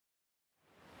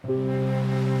Two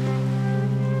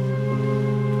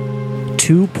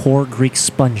poor Greek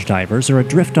sponge divers are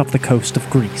adrift off the coast of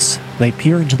Greece. They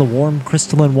peer into the warm,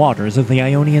 crystalline waters of the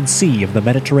Ionian Sea of the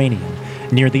Mediterranean,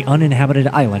 near the uninhabited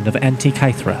island of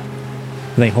Antikythera.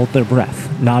 They hold their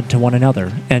breath, nod to one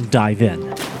another, and dive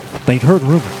in. They'd heard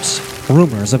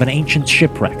rumors of an ancient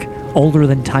shipwreck, older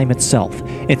than time itself,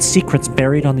 its secrets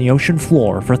buried on the ocean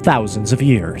floor for thousands of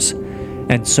years.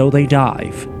 And so they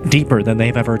dive, deeper than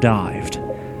they've ever dived.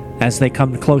 As they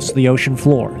come close to the ocean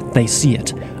floor, they see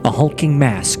it, a hulking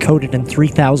mass coated in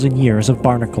 3,000 years of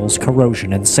barnacles,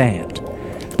 corrosion, and sand.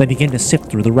 They begin to sift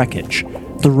through the wreckage.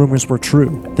 The rumors were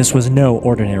true. This was no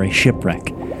ordinary shipwreck.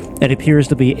 It appears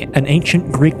to be an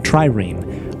ancient Greek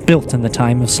trireme, built in the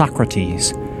time of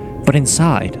Socrates. But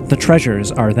inside, the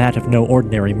treasures are that of no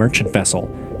ordinary merchant vessel.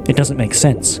 It doesn't make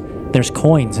sense. There's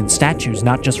coins and statues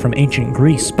not just from ancient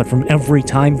Greece, but from every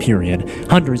time period,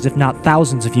 hundreds if not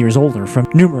thousands of years older from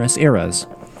numerous eras.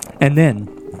 And then,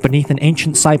 beneath an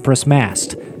ancient cypress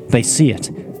mast, they see it,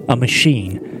 a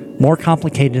machine, more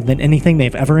complicated than anything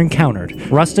they've ever encountered.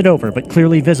 Rusted over but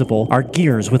clearly visible are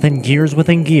gears within gears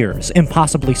within gears,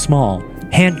 impossibly small.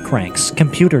 Hand cranks,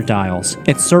 computer dials.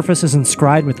 Its surface is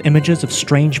inscribed with images of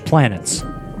strange planets.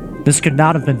 This could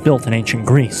not have been built in ancient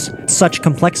Greece. Such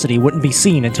complexity wouldn't be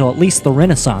seen until at least the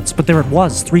Renaissance, but there it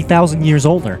was, 3,000 years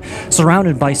older,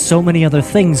 surrounded by so many other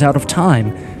things out of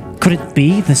time. Could it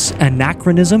be this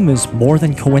anachronism is more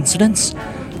than coincidence?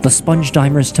 The sponge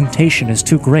diver's temptation is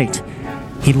too great.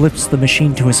 He lifts the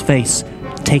machine to his face,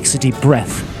 takes a deep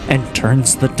breath, and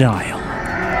turns the dial.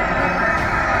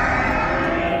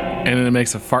 And then it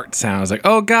makes a fart sound. It's like,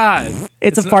 oh God.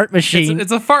 It's a fart machine.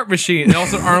 It's a fart machine. And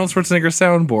also Arnold Schwarzenegger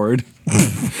soundboard.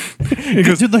 He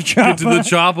goes, to the chopper. Get to the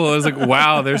chopper. I was like,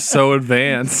 wow, they're so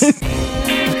advanced.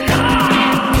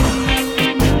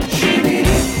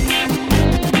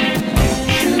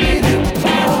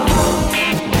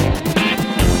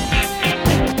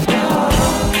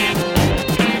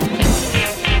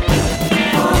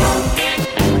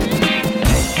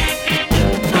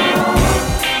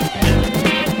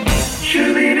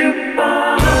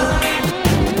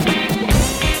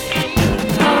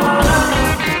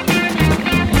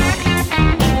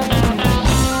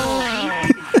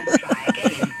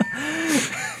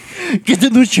 Get to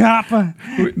the chopper.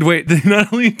 Wait,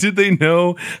 not only did they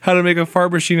know how to make a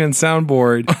fart machine and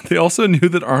soundboard, they also knew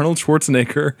that Arnold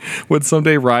Schwarzenegger would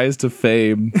someday rise to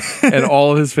fame and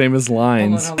all of his famous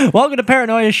lines. Hold on. Welcome to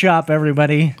Paranoia Shop,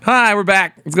 everybody. Hi, we're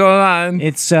back. What's going on?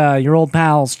 It's your old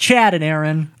pals, Chad and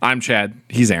Aaron. I'm Chad.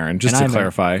 He's Aaron, just And to I'm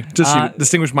clarify. Just to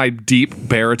distinguish my deep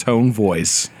baritone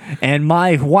voice. And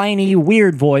my whiny,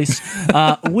 weird voice.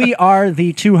 We are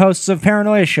the two hosts of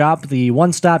Paranoia Shop, the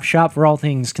one-stop shop for all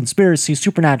things conspiracy,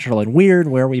 supernatural, and weird,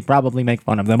 where we probably make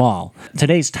fun of them all.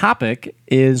 Today's topic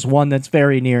is one that's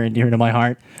very near and dear to my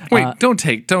heart. Wait, don't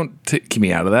keep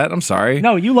me out of that. I'm sorry.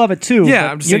 No, you love it too.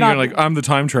 Yeah, I'm just saying you're like, I'm the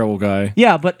time travel guy.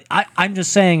 Yeah, but I'm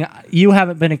just saying you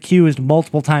haven't been accused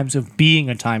multiple times of being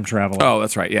a time traveler. Oh,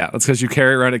 that's right. Yeah, that's because you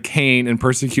carry around a cane and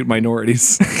persecute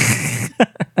minorities.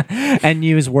 And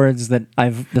use words that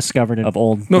I've discovered of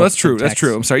old. No, that's true. That's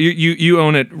true. I'm sorry. You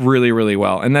own it really, really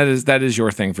well, and that is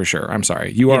your thing for sure. I'm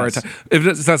sorry. You are. Yes. If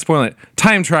it's not spoiling it,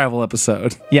 time travel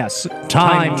episode. Yes,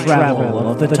 time travel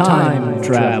of the time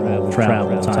travel.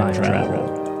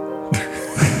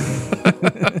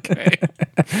 Okay.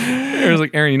 It was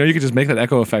like, Aaron, you could just make that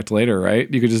echo effect later,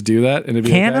 right? You could just do that, and it'd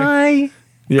be Can okay. I?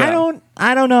 Yeah.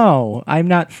 I don't know. I'm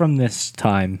not from this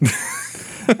time.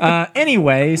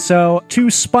 Anyway, so two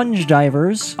sponge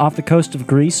divers off the coast of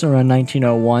Greece around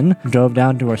 1901 dove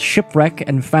down to a shipwreck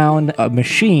and found a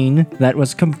machine that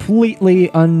was completely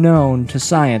unknown to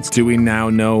science. Do we now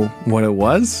know what it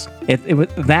was? It was,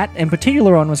 that in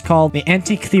particular one was called the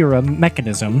Antikythera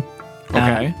mechanism.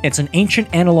 Okay. It's an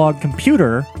ancient analog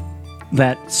computer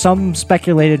that some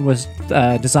speculated was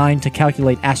designed to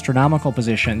calculate astronomical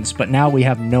positions, but now we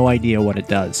have no idea what it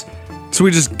does. So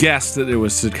we just guessed that it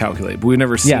was to calculate, but we've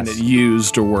never seen Yes. it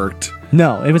used or worked.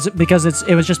 No, it was because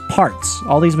it was just parts.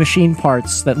 All these machine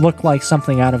parts that look like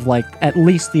something out of like at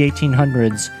least the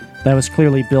 1800s that was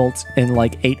clearly built in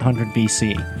like 800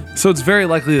 BC. So it's very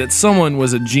likely that someone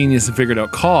was a genius and figured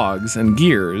out cogs and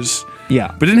gears,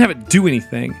 Yeah. but didn't have it do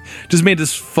anything. Just made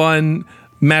this fun,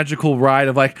 magical ride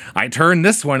of like, I turn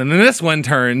this one and then this one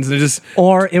turns, and it just...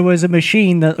 Or it was a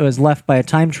machine that was left by a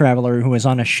time traveler who was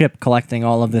on a ship collecting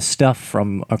all of this stuff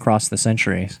from across the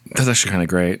centuries. That's actually kind of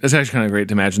great. It's actually kind of great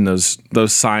to imagine those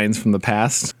signs from the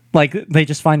past. Like they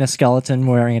just find a skeleton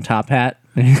wearing a top hat.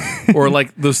 Or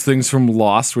like those things from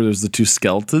Lost where there's the two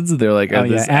skeletons. They're like, Oh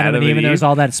yeah, Adam and Eve. There's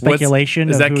all that speculation.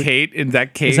 Is of that who- Kate? Is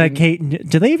that Kate? Is that Kate?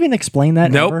 Do they even explain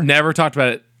that? Nope, ever? never talked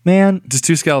about it. Man, Just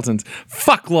two skeletons.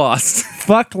 Fuck Lost.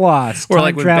 fuck Lost. Or Time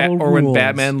like travel when rules.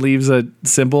 Batman leaves a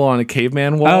symbol on a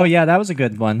caveman wall. Oh yeah, that was a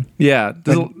good one. Yeah.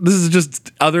 This is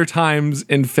just other times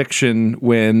in fiction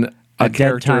when a Dead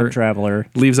character time traveler.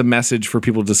 leaves a message for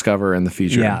people to discover in the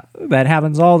future. Yeah, that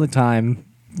happens all the time.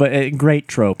 But a great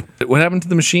trope. What happened to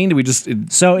the machine? Did we just...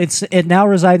 So it now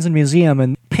resides in a museum,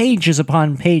 and pages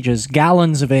upon pages,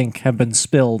 gallons of ink have been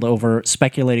spilled over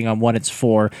speculating on what it's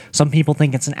for. Some people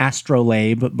think it's an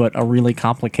astrolabe, but a really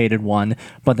complicated one.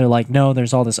 But they're like, no,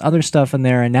 there's all this other stuff in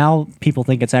there, and now people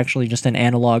think it's actually just an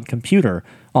analog computer,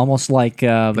 almost like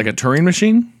like a Turing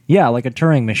machine? yeah, like a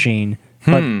Turing machine,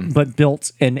 but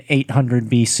built in 800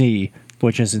 BC.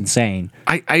 Which is insane.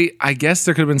 I guess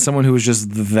there could have been someone who was just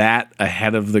that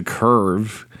ahead of the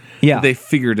curve. Yeah. They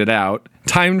figured it out.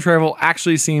 Time travel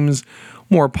actually seems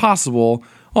more possible.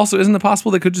 Also, isn't it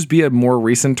possible that could just be a more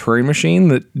recent Turing machine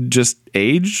that just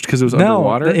aged because it was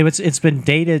underwater? It's been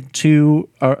dated to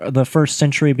the 1st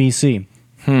century BC.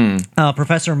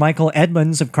 Professor Michael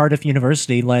Edmonds of Cardiff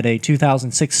University led a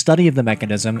 2006 study of the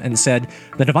mechanism and said,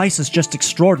 the device is just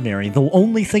extraordinary, the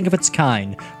only thing of its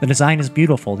kind. The design is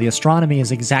beautiful, the astronomy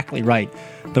is exactly right.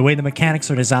 The way the mechanics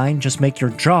are designed just make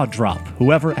your jaw drop.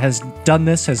 Whoever has done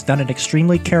this has done it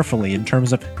extremely carefully in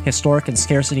terms of historic and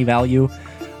scarcity value.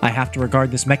 I have to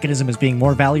regard this mechanism as being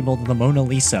more valuable than the Mona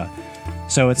Lisa.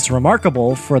 So it's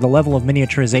remarkable for the level of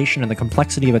miniaturization and the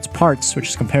complexity of its parts, which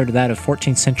is compared to that of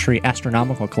 14th century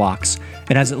astronomical clocks.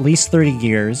 It has at least 30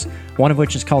 gears, one of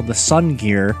which is called the sun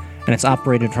gear, and it's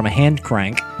operated from a hand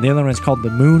crank. The other one is called the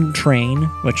moon train,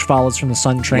 which follows from the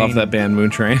sun train. Love that band,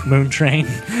 Moon Train. Moon Train.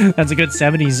 That's a good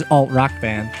 70s alt-rock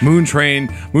band. Moon Train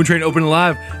open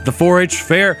live. The 4-H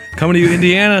fair coming to you,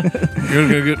 Indiana. You're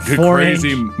gonna get 4-H.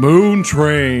 crazy. Moon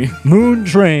Train. Moon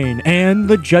Train and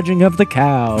the judging of the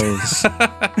cows.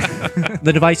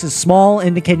 The device is small,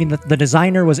 indicating that the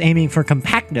designer was aiming for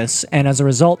compactness, and as a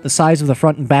result, the size of the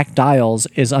front and back dials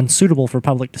is unsuitable for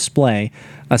public display.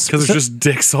 Because there's just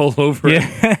dicks all over it.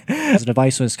 The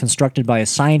device was constructed by a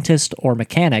scientist or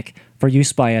mechanic for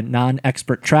use by a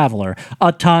non-expert traveler.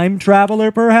 A time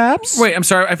traveler, perhaps? Wait, I'm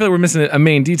sorry. I feel like we're missing a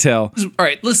main detail. All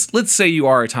right, let's say you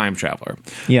are a time traveler.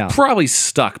 Yeah. Probably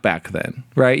stuck back then,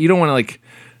 right? You don't want to like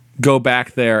go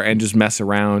back there and just mess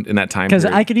around in that time Because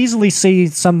period. I could easily see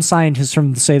some scientists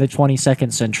from, say, the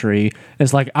 22nd century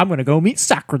is like, I'm going to go meet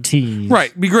Socrates.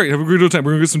 Right, be great. Have a great old time.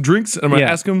 We're gonna get some drinks. And I'm gonna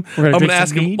Yeah. ask him. We're gonna I'm drink gonna ask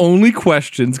some him mead. only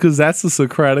questions because that's the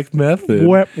Socratic method.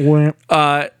 Whap, whap.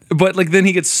 But like then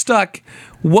he gets stuck.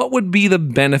 What would be the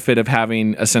benefit of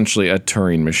having essentially a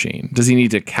Turing machine? Does he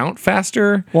need to count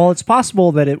faster? Well, it's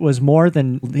possible that it was more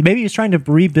than... Maybe he was trying to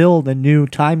rebuild a new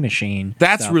time machine.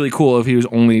 That's really cool if he was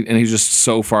only and he's just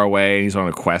so far away and he's on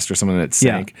a quest or something that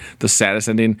sank. The saddest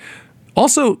ending.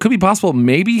 Also, could be possible.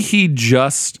 Maybe he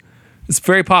just. It's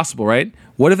very possible, right?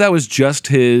 What if that was just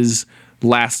his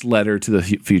last letter to the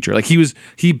future? Like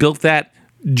he built that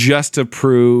just to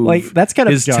prove Like, that's kind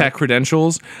of his dark. tech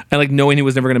credentials and like knowing he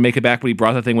was never going to make it back, but he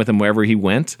brought that thing with him wherever he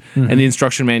went. And the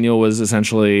instruction manual was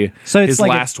essentially So it's his like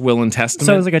last will and testament.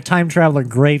 So it's like a time traveler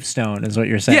gravestone, is what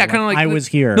you're saying. Yeah, kind of like I was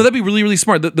here. No, that'd be really, really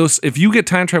smart. Those, if you get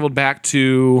time traveled back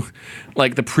to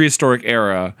like the prehistoric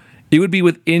era, it would be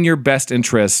within your best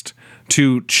interest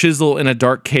to chisel in a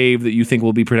dark cave that you think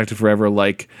will be protected forever,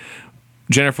 like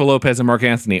Jennifer Lopez and Mark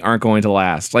Anthony aren't going to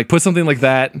last. Like put something like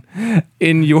that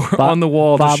in your on the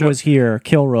wall. Bob to show, was here.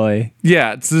 Kilroy.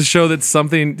 yeah, to show that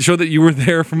show that you were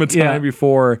there from a time Yeah.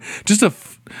 before. Just to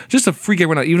freak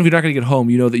everyone out. Even if you're not going to get home,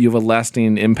 you know that you have a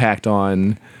lasting impact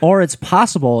on. Or it's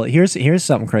possible. Here's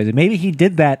something crazy. Maybe he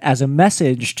did that as a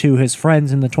message to his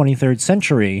friends in the 23rd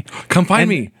century. Come find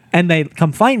me. And they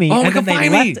come find me. Oh, and come then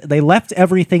find me. they left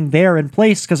everything there in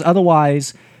place because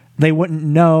otherwise they wouldn't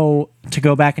know to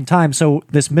go back in time. So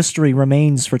this mystery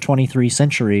remains for 23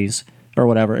 centuries or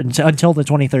whatever until the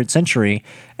 23rd century.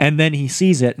 And then he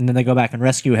sees it and then they go back and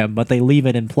rescue him. But they leave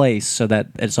it in place so that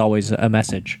it's always a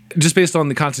message. Just based on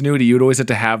the continuity, you would always have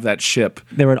to have that ship.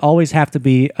 There would always have to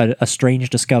be a strange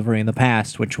discovery in the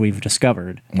past, which we've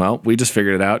discovered. Well, we just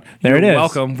figured it out. There You're it is.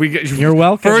 welcome. You're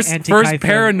welcome, First Anti-Kythera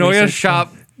paranoia research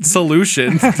shop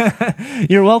solution.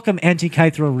 You're welcome,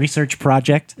 Anti-Kythera Research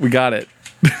Project. We got it.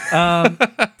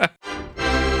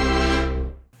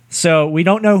 So we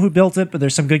don't know who built it, but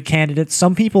there's some good candidates.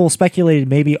 Some people speculated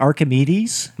maybe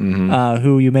Archimedes,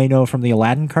 who you may know from the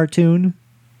Aladdin cartoon.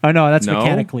 Oh no, that's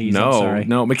Mechanicles. I'm sorry.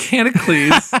 No,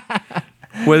 Mechanicles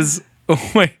was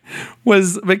Oh wait,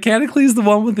 was Mechanicles the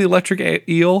one with the electric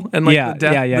eel and like Yeah, the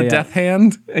death, yeah. death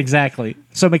hand? Exactly.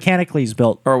 So Mechanicles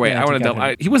built. Or wait, the I want to Anti-Kythera.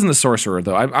 double. He wasn't the sorcerer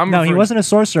though. No, he wasn't a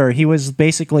sorcerer. He was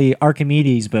basically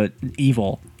Archimedes, but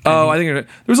evil. Oh, I think there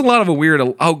was a lot of a weird.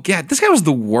 Oh, yeah, this guy was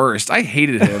the worst. I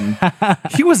hated him.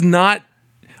 He was not.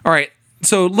 All right,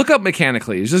 so look up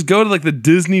Mechanicles. Just go to like the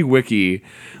Disney Wiki.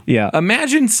 Yeah.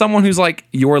 Imagine someone who's like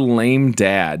your lame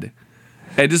dad,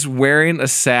 and just wearing a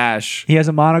sash. He has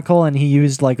a monocle, and he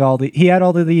had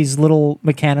all of these little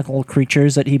mechanical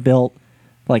creatures that he built,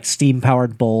 like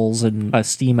steam-powered bulls and a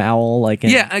steam owl. Like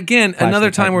Yeah, again, Clash of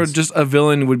another the time where Titans. just a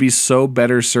villain would be so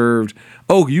better served.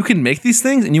 Oh, you can make these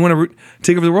things, and you want to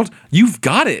take over the world? You've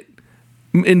got it.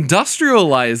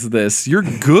 Industrialize this. You're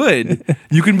good.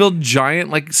 You can build giant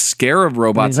like scarab And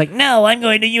robots. he's like, no, I'm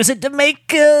going to use it to make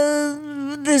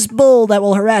this bull that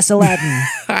will harass Aladdin.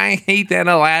 I hate that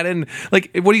Aladdin.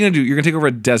 Like, what are you gonna do? You're gonna take over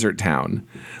a desert town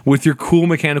with your cool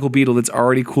mechanical beetle that's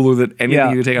already cooler than anything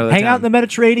you can take out of that Hang town. out in the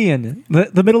Mediterranean.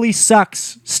 The Middle East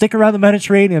sucks. Stick around the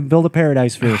Mediterranean. Build a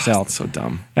paradise for yourself. So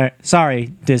dumb. All right. Sorry,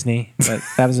 Disney, but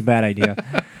that was a bad idea.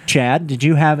 Chad, did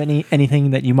you have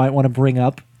anything that you might want to bring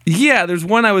up? Yeah, there's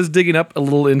one I was digging up a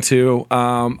little into.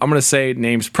 I'm gonna say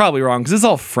names probably wrong because it's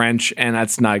all French, and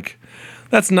that's not.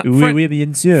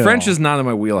 Bien sûr. French is not in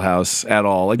my wheelhouse at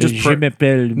all. Like just Je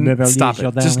m'appelle Beverly stop it.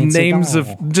 Jordan Just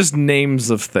Incident. names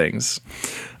of things.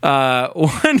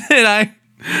 One that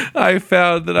I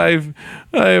found that I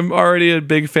am already a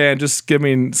big fan. Just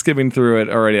skimming through it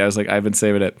already. I was like, I've been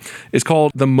saving it. It's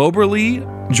called the Moberly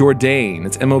Jourdain.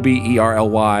 It's Moberly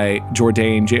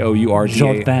Jourdain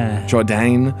Jourdain.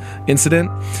 Jourdain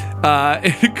incident.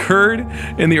 It occurred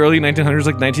in the early 1900s,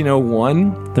 like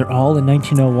 1901. They're all in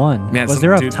 1901. Man, Was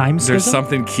there a dude, time schism? There's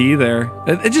something key there.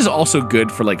 It's just also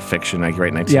good for like fiction, like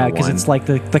right 1901. Yeah, because it's like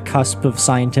the cusp of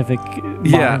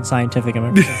modern scientific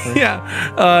American.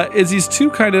 Yeah, it's these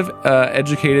two kind of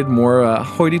educated, more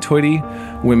hoity-toity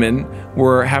women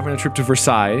were having a trip to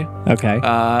Versailles. Okay.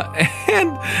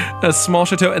 And a small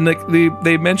chateau. And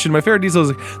they mentioned, my favorite detail is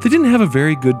like, they didn't have a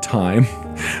very good time.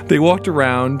 They walked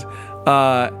around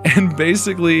and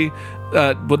basically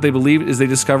what they believed is they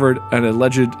discovered an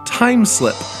alleged time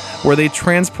slip where they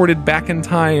transported back in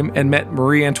time and met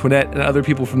Marie Antoinette and other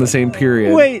people from the same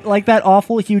period. Wait, like that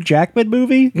awful Hugh Jackman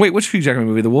movie? Wait, which Hugh Jackman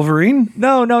movie? The Wolverine?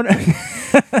 No.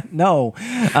 No.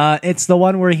 It's the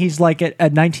one where he's like a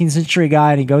 19th century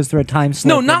guy and he goes through a time slip.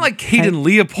 No, not like Caden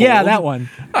Leopold. Yeah, that one.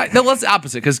 No, that's the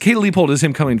opposite, because Caden Leopold is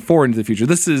him coming forward into the future.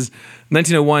 This is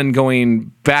 1901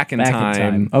 going back in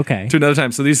time. Okay. To another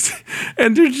time. So these,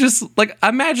 and they're just like,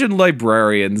 imagine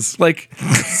librarians, like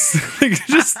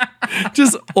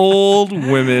just old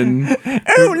women.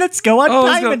 Oh, let's go on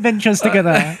let's time go. adventures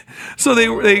together. So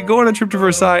they go on a trip to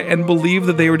Versailles and believe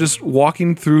that they were just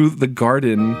walking through the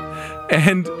garden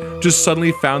and just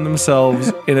suddenly found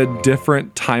themselves in a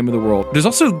different time of the world. There's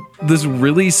also this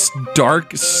really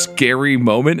dark, scary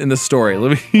moment in the story.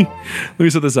 Let me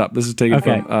set this up. This is taken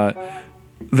from...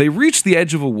 They reached the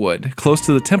edge of a wood, close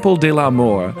to the Temple de la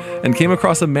Mort, and came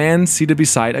across a man seated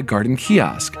beside a garden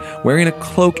kiosk, wearing a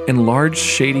cloak and large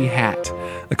shady hat.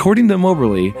 According to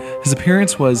Moberly, his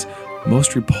appearance was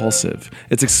most repulsive,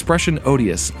 its expression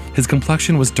odious, his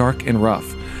complexion was dark and rough.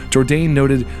 Jourdain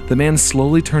noted the man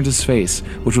slowly turned his face,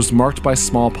 which was marked by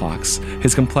smallpox.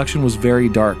 His complexion was very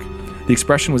dark. The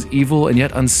expression was evil and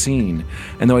yet unseen,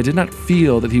 and though I did not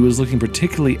feel that he was looking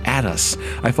particularly at us,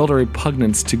 I felt a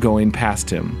repugnance to going past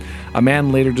him. A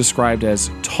man later described as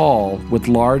tall, with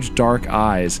large dark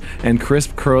eyes and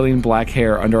crisp curling black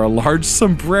hair under a large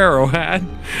sombrero hat,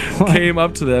 came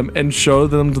up to them and showed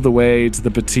them the way to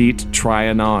the Petite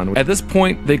Trianon. At this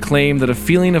point, they claimed that a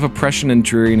feeling of oppression and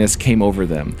dreariness came over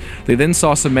them. They then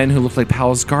saw some men who looked like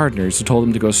palace gardeners who told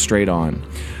them to go straight on.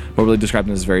 Moberly described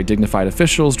them as very dignified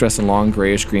officials dressed in long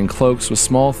grayish-green cloaks with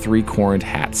small three-cornered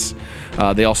hats.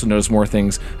 They also noticed more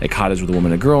things: a cottage with a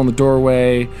woman and a girl in the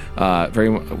doorway, very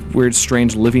weird,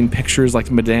 strange living pictures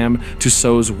like Madame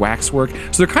Tussauds waxwork.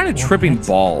 So they're kind of tripping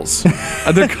balls.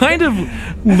 They're kind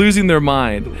of losing their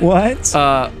mind. What?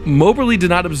 Moberly did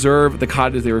not observe the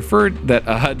cottage that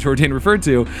Jourdain referred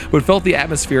to, but felt the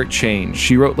atmospheric change.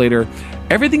 She wrote later,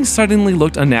 "Everything suddenly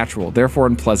looked unnatural, therefore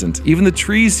unpleasant. Even the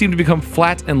trees seemed to become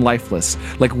flat and lifeless,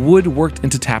 like wood worked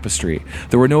into tapestry.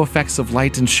 There were no effects of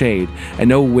light and shade, and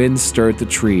no wind stirred stirred the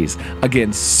trees.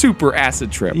 Again, super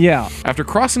acid trip. Yeah. After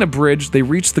crossing a bridge, they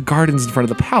reached the gardens in front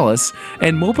of the palace,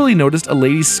 and Moberly noticed a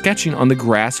lady sketching on the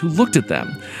grass who looked at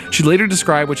them. She later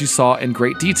described what she saw in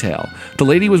great detail. The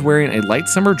lady was wearing a light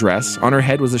summer dress, on her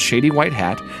head was a shady white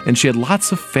hat, and she had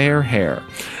lots of fair hair.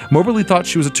 Moberly thought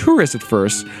she was a tourist at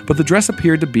first, but the dress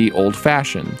appeared to be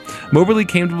old-fashioned. Moberly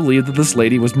came to believe that this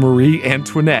lady was Marie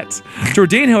Antoinette.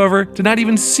 Jourdain, however, did not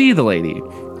even see the lady.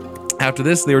 After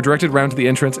this, they were directed round to the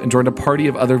entrance and joined a party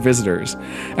of other visitors.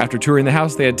 After touring the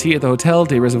house, they had tea at the Hotel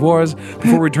des Reservoirs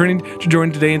before returning to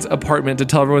join Jourdain's apartment to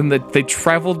tell everyone that they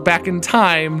traveled back in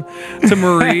time to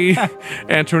Marie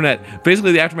Antoinette.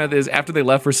 Basically, the aftermath is after they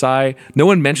left Versailles, no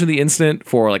one mentioned the incident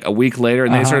for like a week later,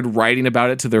 and they started writing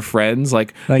about it to their friends.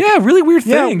 Like yeah, really weird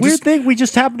thing. Yeah, weird thing. We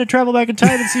just happened to travel back in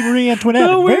time and see Marie Antoinette.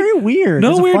 Very weird. No,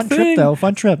 it was a weird fun thing. trip, though.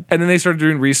 Fun trip. And then they started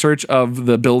doing research of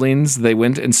the buildings. They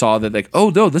went and saw that, like, oh,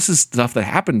 no, this is stuff that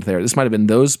happened there. This might have been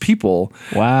those people.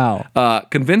 Wow.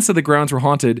 Convinced that the grounds were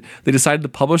haunted, they decided to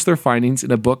publish their findings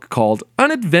in a book called An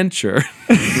Adventure.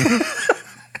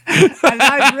 A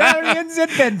librarian's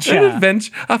adventure.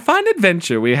 A fun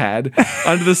adventure we had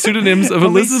under the pseudonyms of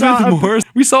Well, we Elizabeth saw a- Morris.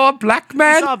 We saw a black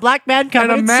man, I saw a black man and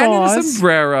coming a in man in a sauce.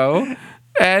 sombrero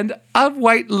and a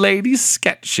white lady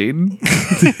sketching.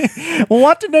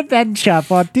 What an adventure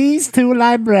for these two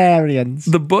librarians.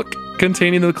 The book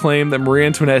containing the claim that Marie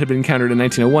Antoinette had been encountered in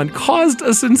 1901 caused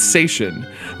a sensation.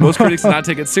 Most critics did not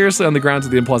take it seriously on the grounds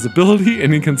of the implausibility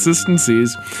and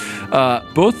inconsistencies.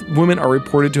 Both women are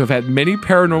reported to have had many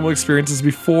paranormal experiences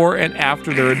before and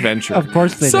after their adventure. Of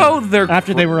course they So did. they're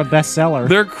After they were a bestseller.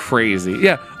 They're crazy.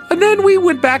 Yeah. And then we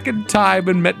went back in time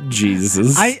and met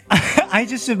Jesus. I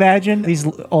just imagine these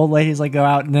old ladies like go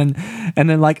out and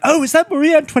then like, oh, is that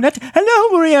Marie Antoinette?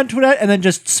 Hello, Marie Antoinette, and then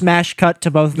just smash cut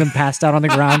to both of them passed out on the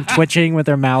ground, twitching with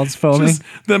their mouths foaming. Just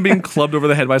them being clubbed over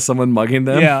the head by someone mugging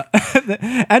them. Yeah,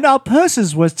 and our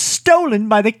purses were stolen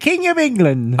by the King of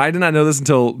England. I did not know this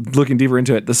until looking deeper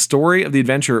into it. The story of the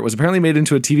adventure was apparently made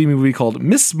into a TV movie called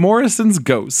Miss Morrison's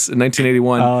Ghosts in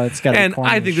 1981. Oh, it's gotta be And corny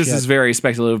I as think this shit. is very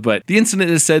speculative, but the incident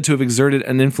is said to have exerted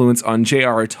an influence on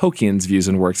J.R.R. Tolkien's views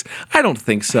and works. I don't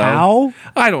think so. How?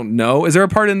 I don't know. Is there a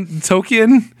part in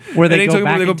Tolkien Where they Any go Tolkien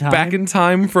back where they in go back time? in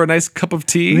time for a nice cup of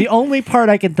tea? The only part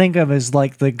I can think of is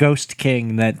like the Ghost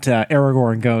King that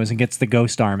Aragorn goes and gets the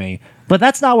Ghost Army. But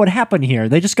that's not what happened here.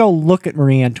 They just go look at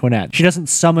Marie Antoinette. She doesn't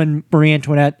summon Marie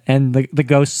Antoinette and the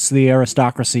ghosts of the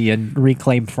aristocracy and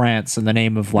reclaim France in the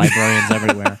name of librarians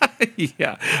everywhere.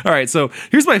 Yeah. All right. So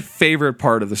here's my favorite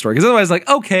part of the story. Because otherwise, like,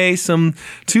 okay, some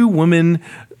two women,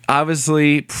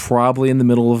 obviously, probably in the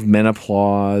middle of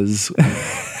menopause,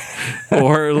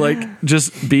 or like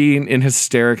just being in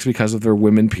hysterics because of their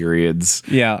women periods.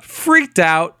 Yeah. Freaked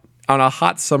out on a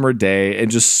hot summer day and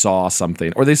just saw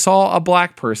something, or they saw a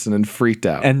black person and freaked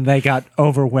out. And they got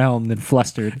overwhelmed and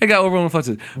flustered. It got overwhelmed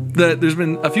and flustered. There's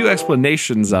been a few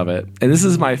explanations of it, and this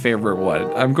is my favorite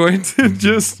one. I'm going to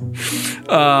just...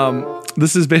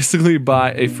 this is basically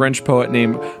by a French poet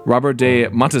named Robert de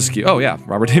Montesquieu. Oh, yeah,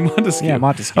 Robert de Montesquieu. Yeah,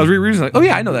 Montesquieu. I was rereading like, oh,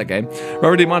 yeah, I know that guy.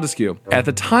 Robert de Montesquieu. At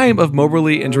the time of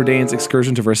Moberly and Jourdain's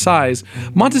excursion to Versailles,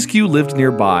 Montesquieu lived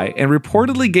nearby and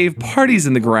reportedly gave parties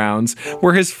in the grounds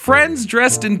where his friends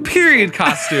dressed in period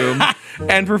costume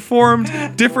and performed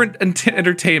different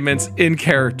entertainments in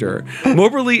character.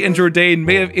 Moberly and Jourdain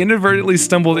may have inadvertently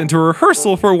stumbled into a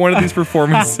rehearsal for one of these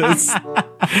performances.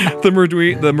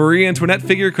 The Marie Antoinette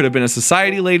figure could have been a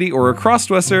society lady or a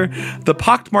crossdresser, the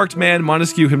pockmarked man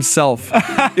Montesquieu himself.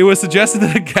 It was suggested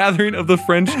that a gathering of the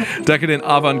French decadent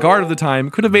avant-garde of the time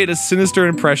could have made a sinister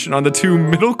impression on the two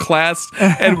middle-class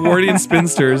Edwardian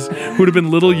spinsters who would have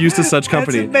been little used to such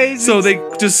company. amazing. So they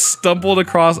just stumbled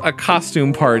across a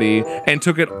costume party and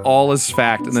took it all as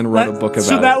fact and then wrote a book about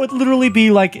So that it. would literally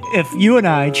be like if you and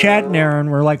I, Chad and Aaron,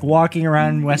 were like walking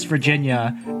around West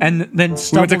Virginia and then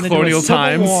stumbled into colonial a Civil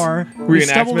times War. We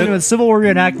stumbled reenactment. into a Civil War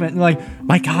reenactment and like,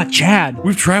 my God, Chad,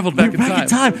 We've traveled back, we're back in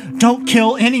time. Don't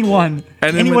kill anyone.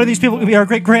 And then Any one when- of these people could be our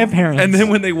great grandparents. And then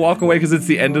when they walk away because it's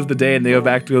the end of the day and they go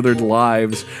back to their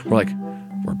lives, we're like,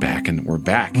 we're back and we're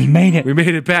back. we made it. We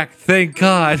made it back. Thank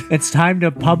God. It's time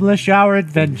to publish our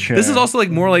adventure. This is also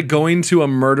like more like going to a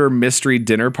murder mystery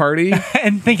dinner party.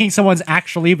 and thinking someone's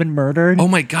actually been murdered. Oh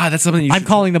my God, that's something you I'm should...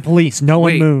 calling the police. No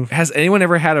one Wait, move. has anyone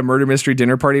ever had a murder mystery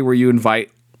dinner party where you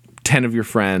invite 10 of your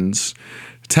friends,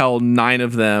 tell 9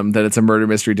 of them that it's a murder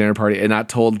mystery dinner party and not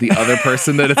told the other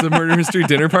person that it's a murder mystery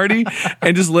dinner party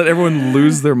and just let everyone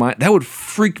lose their mind? That would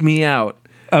freak me out.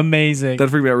 Amazing.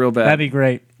 That'd freak me out real bad. That'd be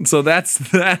great. So that's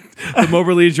that. The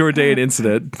Moberly Jourdain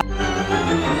incident.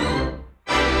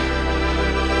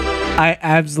 I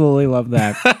absolutely love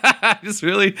that. I was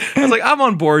like, I'm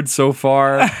on board so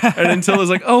far. And until it's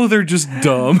like, oh, they're just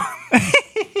dumb.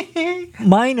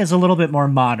 Mine is a little bit more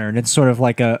modern. It's sort of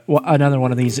like another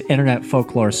one of these internet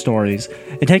folklore stories.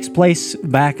 It takes place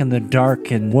back in the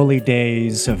dark and woolly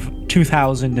days of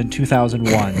 2000 and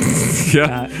 2001.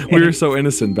 Yeah, we were so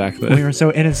innocent back then. We were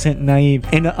so innocent and naive.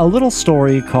 In a little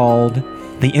story called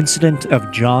The Incident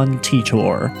of John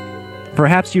Titor.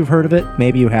 Perhaps you've heard of it,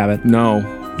 maybe you haven't.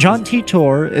 No. John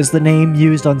Titor is the name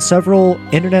used on several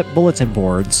internet bulletin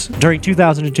boards during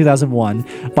 2000 and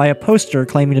 2001 by a poster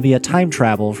claiming to be a time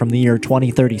travel from the year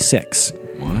 2036.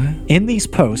 What? In these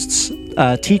posts,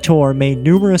 Titor made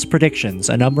numerous predictions,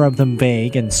 a number of them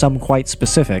vague and some quite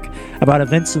specific, about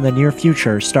events in the near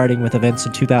future, starting with events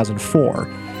in 2004.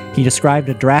 He described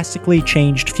a drastically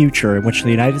changed future in which the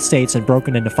United States had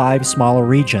broken into 5 smaller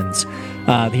regions.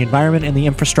 The environment and the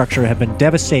infrastructure have been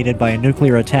devastated by a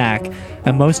nuclear attack,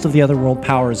 and most of the other world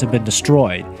powers have been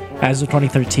destroyed. As of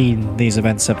 2013, these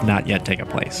events have not yet taken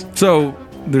place. So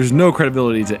there's no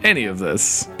credibility to any of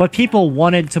this. But people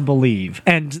wanted to believe,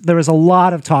 and there was a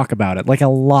lot of talk about it, like a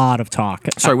lot of talk.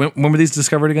 Sorry, when were these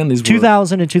discovered again? These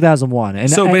 2000 and 2001. And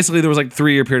so basically there was like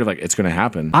 3-year period of like, it's going to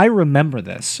happen. I remember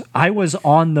this. I was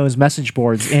on those message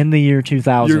boards in the year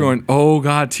 2000. You're going, oh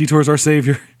God, Titor's our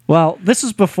savior. Well, this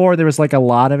is before there was like a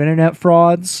lot of internet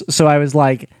frauds, so I was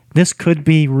like, this could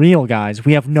be real, guys.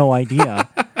 We have no idea.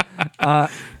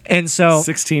 And so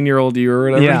 16-year-old you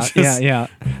or whatever. Yeah.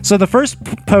 So the first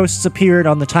posts appeared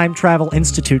on the Time Travel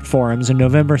Institute forums in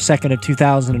November 2nd of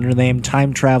 2000 under the name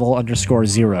Time Travel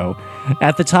 _0.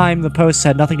 At the time, the posts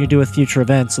had nothing to do with future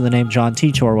events, and the name John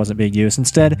Titor wasn't being used.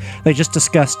 Instead, they just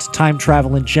discussed time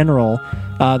travel in general,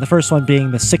 the first one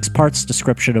being the 6 parts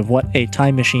description of what a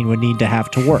time machine would need to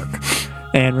have to work,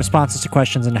 and responses to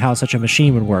questions on how such a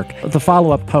machine would work. The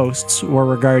follow-up posts were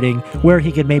regarding where he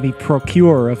could maybe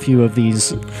procure a few of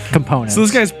these components. So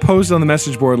this guy's posted on the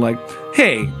message board like,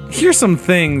 hey, here's some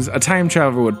things a time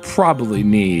traveler would probably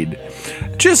need.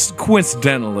 Just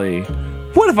coincidentally,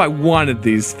 what if I wanted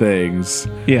these things?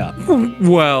 Yeah.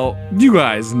 Well, you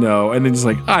guys know. And then just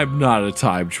like, I'm not a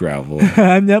time traveler.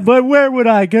 But where would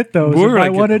I get those Where I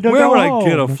wanted to go Where would home? I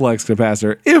get a flux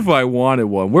capacitor if I wanted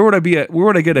one? Where would I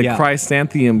get a Yeah.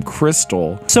 chrysanthemum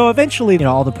crystal? So eventually,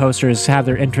 all the posters have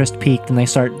their interest peaked and they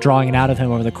start drawing it out of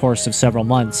him over the course of several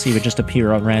months. He would just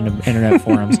appear on random internet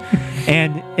forums.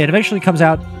 And it eventually comes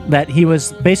out that he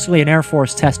was basically an Air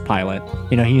Force test pilot.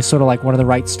 He's sort of like one of the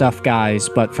right stuff guys,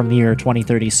 but from the year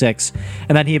 2036.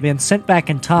 And that he had been sent back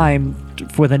in time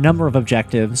with a number of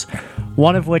objectives,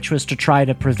 one of which was to try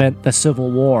to prevent the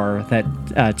Civil War that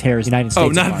tears the United States Oh,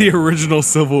 not apart. the original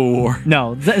Civil War.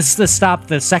 No, this to stop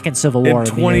the second Civil War. In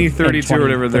 2032 or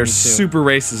whatever, they're 2032. super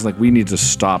racist. Like, we need to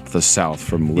stop the South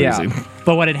from losing. Yeah.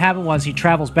 But what had happened was he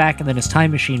travels back and then his time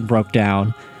machine broke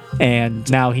down. And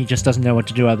now he just doesn't know what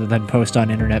to do other than post on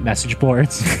internet message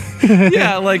boards.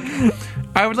 Yeah, like,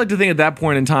 I would like to think at that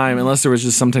point in time, unless there was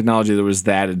just some technology that was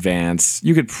that advanced,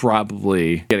 you could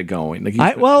probably get it going. Like,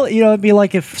 it'd be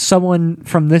like if someone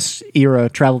from this era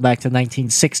traveled back to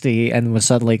 1960 and was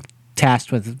suddenly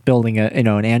tasked with building an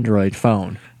Android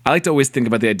phone. I like to always think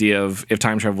about the idea of if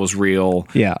time travel was real,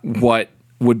 Yeah. what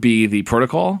would be the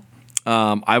protocol?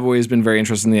 I've always been very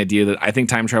interested in the idea that I think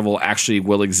time travel actually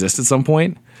will exist at some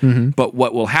point. Mm-hmm. But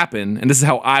what will happen, and this is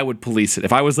how I would police it,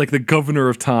 if I was like the governor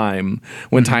of time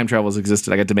when time travels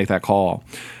existed, I get to make that call.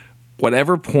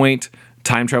 Whatever point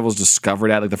time travel is discovered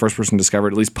at, like the first person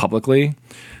discovered, at least publicly,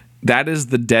 that is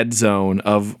the dead zone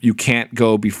of you can't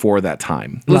go before that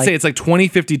time. Let's say it's like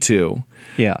 2052.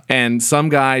 Yeah. And some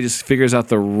guy just figures out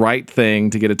the right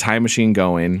thing to get a time machine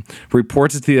going,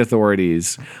 reports it to the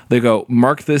authorities. They go,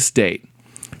 mark this date.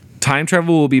 Time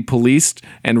travel will be policed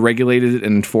and regulated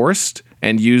and enforced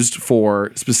and used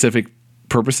for specific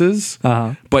purposes.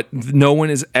 But no one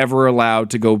is ever allowed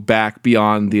to go back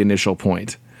beyond the initial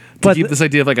point. To keep this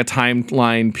idea of like a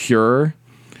timeline pure,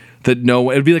 that it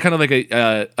would be like kind of like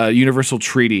a universal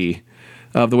treaty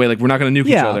of the way, like, we're not going to nuke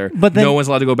each other. But then, no one's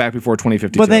allowed to go back before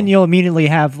 2052. But then you'll immediately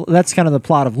have, that's kind of the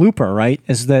plot of Looper, right?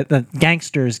 Is that the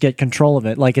gangsters get control of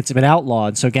it. Like, it's been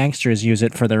outlawed, so gangsters use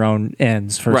it for their own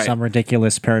ends for some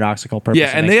ridiculous, paradoxical purpose.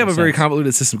 Yeah, and they have a very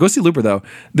convoluted system. Go see Looper, though.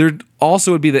 There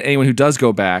also would be that anyone who does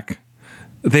go back,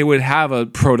 they would have a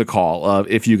protocol of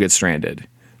if you get stranded,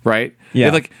 right?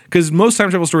 Yeah. Because most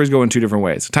time travel stories go in 2 different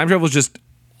ways. Time travel is just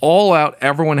all out,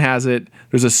 everyone has it.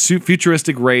 There's a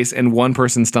futuristic race, and one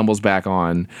person stumbles back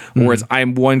on. Whereas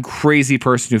I'm one crazy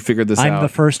person who figured this out. I'm the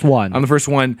first one. I'm the first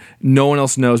one. No one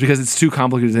else knows because it's too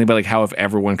complicated to think about, like, how if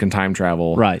everyone can time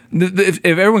travel. Right. If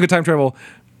everyone could time travel,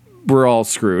 we're all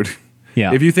screwed.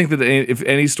 Yeah. If you think that if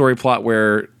any story plot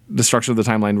where destruction of the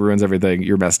timeline ruins everything,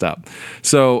 you're messed up.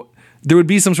 So there would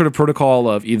be some sort of protocol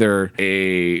of either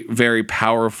a very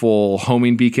powerful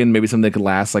homing beacon, maybe something that could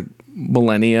last like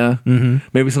millennia,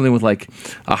 maybe something with like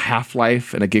a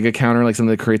half-life and a giga counter, like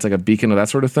something that creates like a beacon or that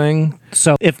sort of thing.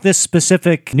 So if this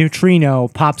specific neutrino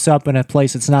pops up in a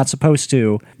place it's not supposed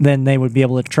to, then they would be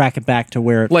able to track it back to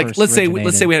where it Like first let's say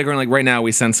originated. we had a going like right now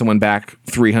we send someone back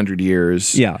 300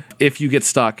 years. Yeah. If you get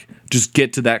stuck, just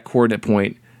get to that coordinate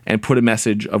point and put a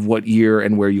message of what year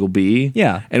and where you'll be.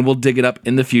 Yeah. And we'll dig it up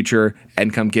in the future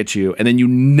and come get you. And then you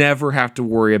never have to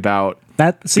worry about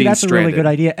That's being a really stranded. good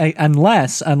idea.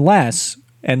 Unless,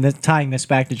 and tying this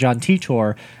back to John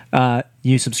Titor,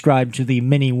 you subscribe to the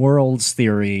many worlds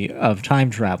theory of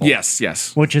time travel.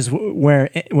 Yes. Which is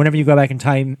where whenever you go back in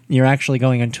time, you're actually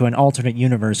going into an alternate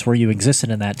universe where you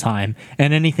existed in that time,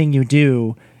 and anything you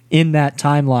do in that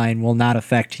timeline will not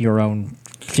affect your own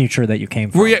future that you came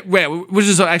from. Which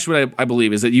is actually what I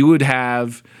believe is that you would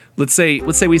have. Let's say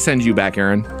we send you back,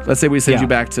 Aaron. Let's say we send you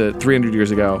back to 300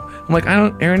 years ago. I'm like,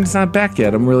 Aaron's not back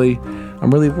yet. I'm really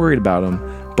worried about him.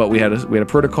 But we had a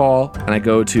protocol, and I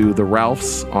go to the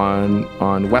Ralph's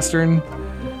on Western.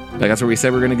 Like that's where we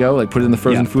said we're gonna go. Like put it in the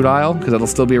frozen food aisle because that'll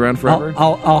still be around forever.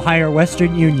 I'll hire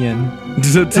Western Union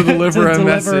to deliver to a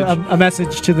message. a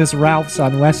message to this Ralph's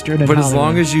on Western. But as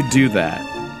long as you do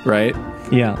that, right?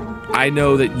 Yeah. I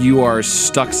know that you are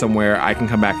stuck somewhere. I can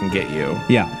come back and get you.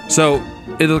 Yeah. So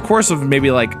in the course of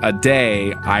maybe like a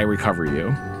day, I recover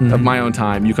you of my own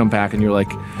time. You come back and you're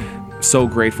like so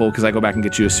grateful because I go back and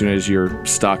get you as soon as you're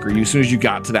stuck, or as soon as you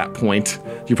got to that point.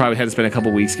 You probably had to spend a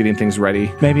couple weeks getting things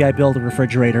ready. Maybe I build a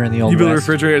refrigerator in the Old You West. built a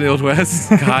refrigerator in the Old West?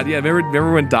 God, yeah.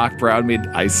 Remember when Doc Brown made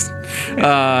ice?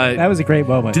 That was a great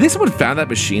moment. Do you think someone found that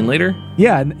machine later?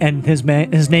 Yeah, and his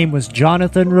name was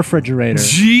Jonathan Refrigerator.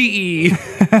 GE.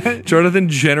 Jonathan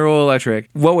General Electric.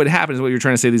 What would happen is what you're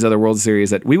trying to say to these other World Series,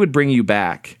 that we would bring you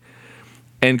back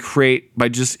and create,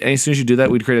 as soon as you do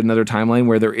that, we'd create another timeline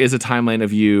where there is a timeline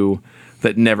of you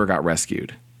that never got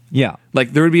rescued. Yeah.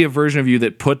 Like there would be a version of you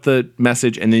that put the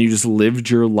message and then you just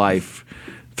lived your life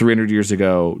 300 years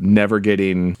ago, never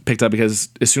getting picked up, because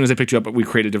as soon as they picked you up, we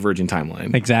created a diverging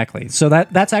timeline. Exactly. So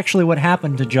that's actually what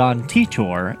happened to John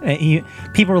Titor.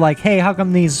 People were like, hey, how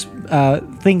come these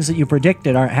things that you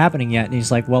predicted aren't happening yet? And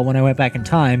he's like, well, when I went back in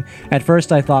time, at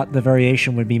first I thought the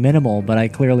variation would be minimal, but I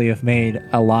clearly have made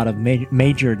a lot of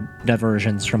major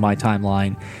diversions from my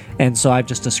timeline. And so I've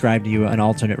just described to you an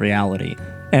alternate reality.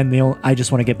 And I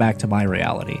just want to get back to my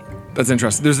reality. That's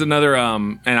interesting. There's another,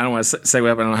 and I don't want to say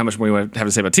what, I don't know how much more you have to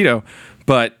say about Tito,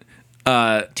 but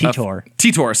Titor.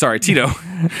 Tito.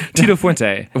 Tito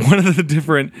Fuente. One of the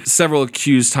different, several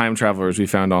accused time travelers we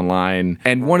found online,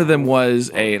 and one of them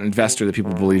was an investor that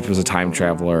people believed was a time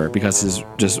traveler because he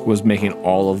just was making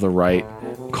all of the right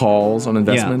calls on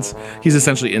investments. He's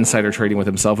essentially insider trading with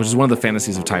himself, which is one of the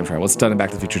fantasies of time travel. It's done in Back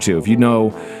to the Future too. If you know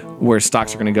where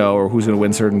stocks are going to go or who's going to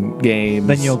win certain games,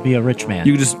 Then you'll be a rich man.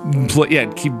 you just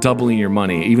keep doubling your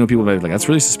money, even though people may be like, that's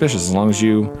really suspicious. As long as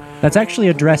you, That's actually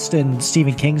addressed in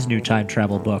Stephen King's new time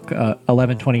travel book,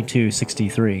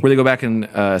 11/22/63. where they go back and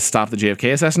stop the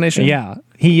JFK assassination. Yeah,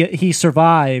 he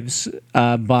survives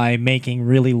by making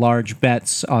really large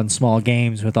bets on small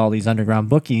games with all these underground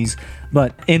bookies.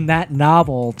 But in that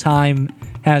novel, time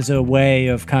has a way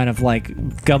of kind of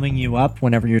like gumming you up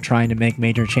whenever you're trying to make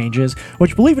major changes,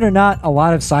 which, believe it or not, a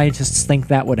lot of scientists think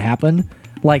that would happen.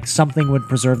 Like something would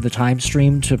preserve the time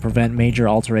stream to prevent major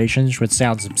alterations, which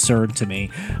sounds absurd to me.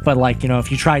 But like,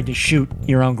 if you tried to shoot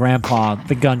your own grandpa,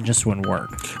 the gun just wouldn't work.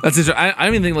 That's interesting. I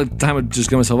don't even think like time would just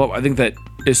go myself up. I think that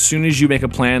as soon as you make a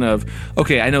plan of,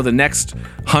 okay, I know the next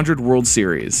 100 World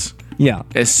Series. Yeah.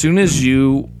 As soon as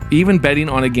you, even betting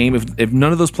on a game, if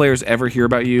none of those players ever hear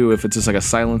about you, if it's just like a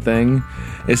silent thing,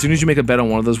 as soon as you make a bet on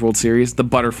one of those World Series, the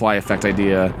butterfly effect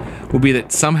idea will be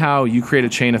that somehow you create a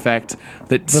chain effect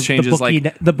that changes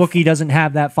the bookie doesn't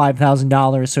have that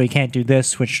 $5,000, so he can't do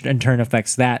this, which in turn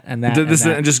affects that and that.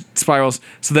 And just spirals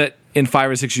so that in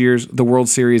 5 or 6 years, the World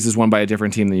Series is won by a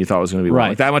different team than you thought was going to be won. Right.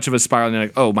 Like that much of a spiral, and you're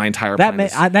like, oh, my entire plan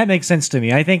that makes sense to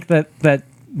me. I think that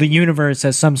the universe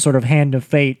has some sort of hand of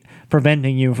fate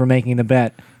preventing you from making the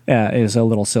bet is a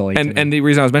little silly. And the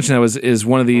reason I was mentioning that is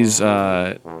one of these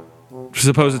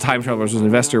supposed time travelers was an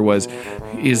investor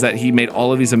is that he made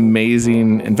all of these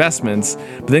amazing investments,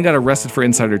 but then got arrested for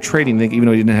insider trading. Even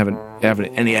though he didn't have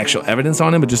any actual evidence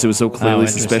on him, but just it was so clearly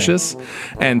suspicious.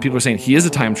 And people are saying he is a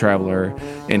time traveler.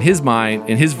 In his mind,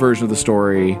 in his version of the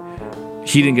story,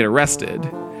 he didn't get arrested.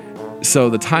 So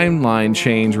the timeline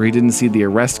change where he didn't see the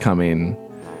arrest coming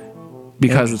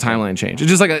because the timeline changed. It's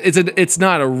just like it's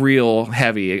not a real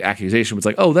heavy accusation. But it's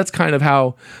like, oh, that's kind of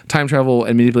how time travel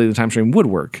and manipulating the time stream would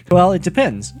work. Well, it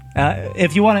depends.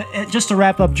 If you want to, just to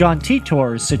wrap up John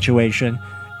Titor's situation,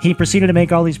 he proceeded to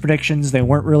make all these predictions. They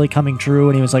weren't really coming true,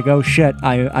 and he was like, oh shit,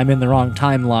 I'm in the wrong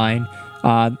timeline.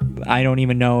 I don't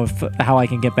even know how I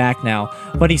can get back now.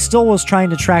 But he still was trying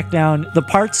to track down the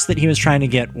parts that he was trying to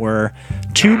get were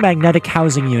 2 magnetic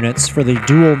housing units for the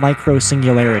dual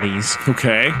microsingularities,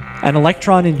 Okay. an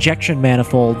electron injection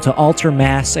manifold to alter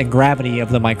mass and gravity of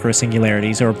the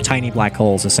microsingularities, or tiny black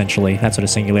holes, essentially. That's what a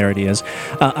singularity is.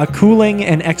 A cooling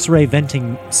and X-ray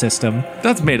venting system,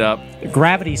 That's made up.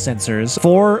 gravity sensors,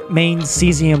 4 main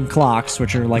cesium clocks,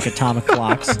 which are like atomic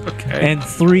clocks, and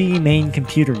 3 main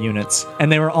computer units. And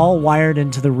they were all wired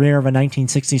into the rear of a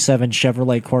 1967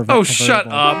 Chevrolet Corvette. Oh, shut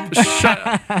up. Shut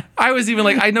up. I was even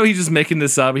like, I know he's just making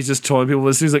this up. He's just telling people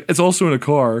this. He's like, it's also in a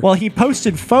car. Well, he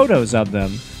posted photos of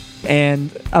them, and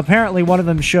apparently one of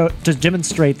them showed, to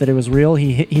demonstrate that it was real,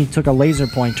 he took a laser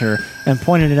pointer and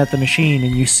pointed it at the machine,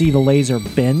 and you see the laser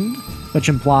bend, which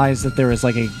implies that there is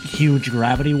like a huge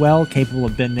gravity well capable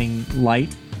of bending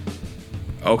light.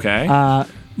 Okay.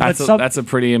 That's That's a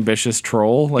pretty ambitious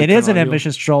troll. Like, it is an kinda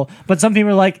ambitious troll, but some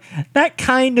people are like, that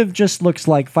kind of just looks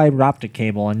like fiber optic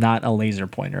cable and not a laser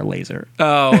pointer laser.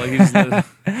 Oh, like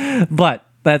he's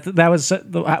But that was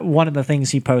one of the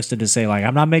things he posted to say, like,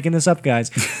 I'm not making this up,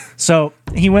 guys. So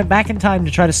he went back in time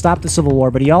to try to stop the Civil War,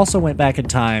 but he also went back in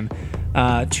time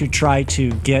to try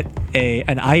to get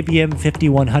an IBM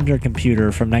 5100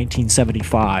 computer from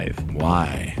 1975.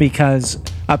 why? Because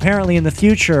apparently in the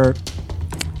future,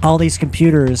 all these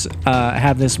computers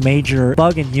have this major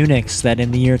bug in Unix that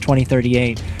in the year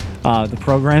 2038, the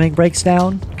programming breaks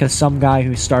down because some guy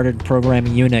who started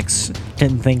programming Unix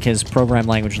didn't think his program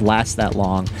language lasts that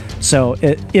long. So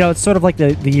it's sort of like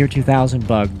the year 2000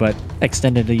 bug, but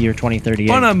extended to year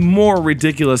 2038. On a more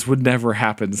ridiculous would never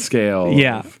happen scale.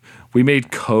 Yeah. We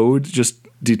made code just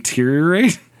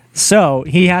deteriorate. So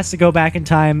he has to go back in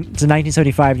time to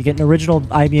 1975 to get an original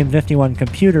IBM 51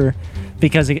 computer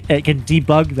because it can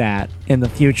debug that in the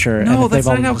future. No, and if that's they've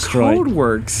all not been how destroyed. code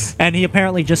works. And he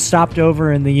apparently just stopped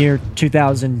over in the year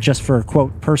 2000 just for,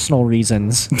 quote, personal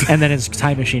reasons. And then his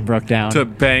time machine broke down. To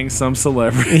bang some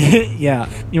celebrity. Yeah.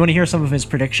 You want to hear some of his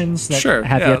predictions that Sure.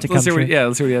 have yeah, yet to come let's hear true?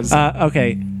 let's see what he has to say.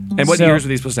 Okay. And what So, years are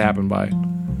these supposed to happen by?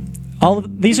 all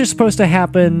of these are supposed to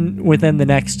happen within the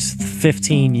next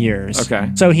 15 years.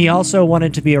 Okay. So he also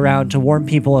wanted to be around to warn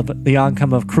people of the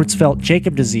outcome of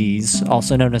Creutzfeldt-Jakob disease,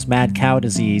 also known as mad cow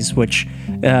disease, which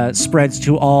spreads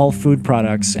to all food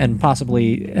products and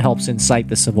possibly helps incite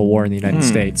the Civil War in the United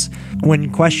States. When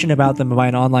questioned about them by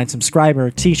an online subscriber,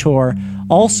 Titor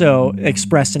also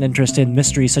expressed an interest in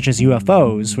mysteries such as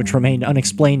UFOs, which remained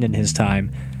unexplained in his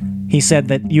time. He said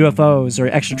that UFOs, or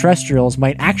extraterrestrials,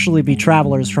 might actually be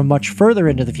travelers from much further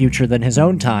into the future than his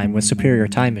own time with superior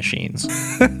time machines.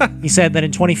 He said that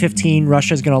in 2015,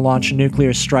 Russia's going to launch a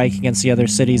nuclear strike against the other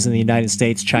cities in the United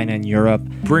States, China, and Europe.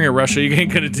 Bring it, Russia. You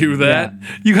ain't going to do that. Yeah.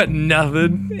 You got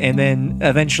nothing. And then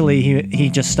eventually he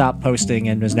just stopped posting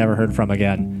and was never heard from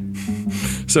again.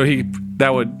 So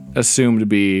that would assume to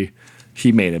be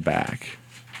he made it back.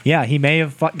 Yeah, he may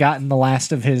have gotten the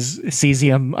last of his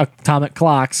cesium atomic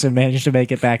clocks and managed to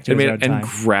make it back to his own time. And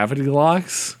gravity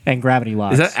locks? And gravity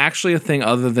locks. Is that actually a thing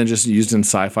other than just used in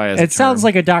sci-fi as a It sounds term?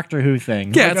 like a Doctor Who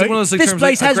thing. Yeah, it's like one of those This terms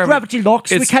place like, has gravity locks.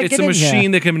 We can't It's get a in machine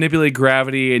here. that can manipulate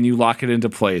gravity and you lock it into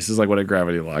place is like what a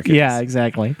gravity lock is. Yeah,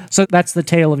 exactly. So that's the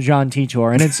tale of John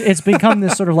Titor, and it's become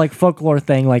this sort of like folklore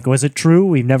thing. Like, was it true?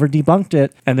 We've never debunked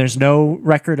it, and there's no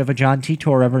record of a John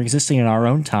Titor ever existing in our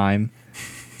own time.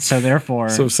 So therefore,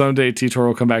 So someday Titor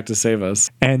will come back to save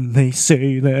us. and they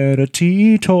say that a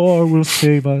Titor will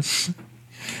save us,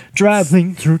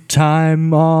 traveling through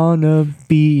time on a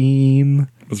beam.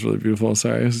 That's really beautiful.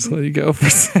 Sorry, I was just let you go.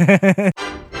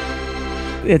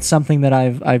 It's something that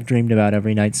I've dreamed about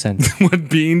every night since. What,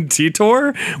 being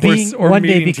Titor? Being Or one day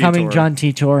meeting becoming Titor? John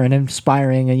Titor and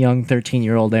inspiring a young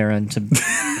 13-year-old Aaron to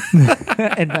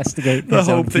investigate The his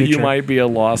own hope that you future. might be a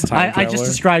lost time I traveler. just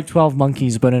described 12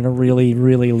 Monkeys, but in a really,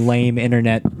 really lame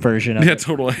internet version of Yeah, it.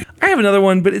 totally. I have another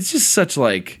one, but it's just such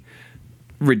like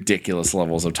ridiculous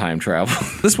levels of time travel.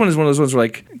 This one is one of those ones where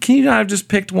like, can you not have just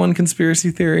picked one conspiracy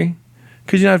theory?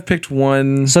 Could you not have picked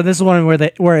one? So this is one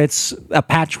where it's a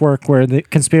patchwork where the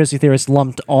conspiracy theorists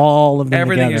lumped all of them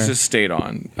Everything together, is just stayed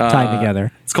on. tied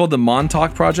together. It's called the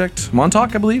Montauk Project.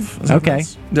 Montauk, I believe. Is that Okay.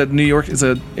 pronounced? That New York is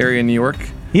an area in New York.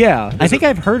 Yeah, I think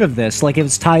I've heard of this. Like, it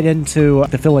was tied into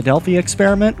the Philadelphia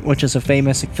experiment, which is a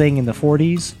famous thing in the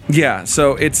 40s. Yeah,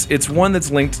 so it's one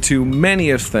that's linked to many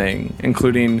of things,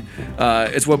 including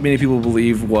it's what many people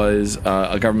believe was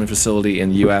a government facility in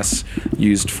the U.S.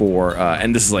 used for,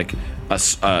 and this is like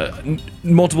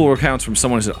multiple accounts from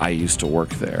someone who said, "I used to work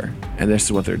there," and this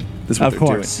is what they're doing. Of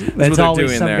course, it's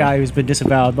always some guy who's been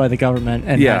disavowed by the government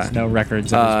and has no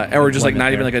records. Or just like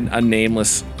not even like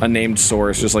a named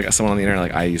source, just like someone on the internet,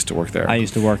 like, "I used to work there." I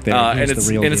used to work there, and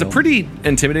it's a pretty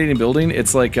intimidating building.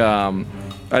 It's like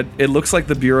it looks like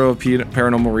the Bureau of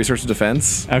Paranormal Research and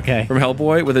Defense. Okay. From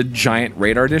Hellboy with a giant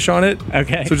radar dish on it.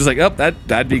 Okay. So just like,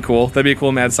 that'd be cool. That'd be a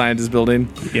cool mad scientist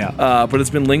building. Yeah. But it's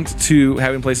been linked to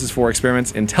having places for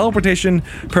experiments in teleportation,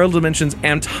 parallel dimensions,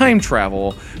 and time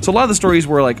travel. So a lot of the stories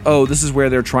were like, oh, this is where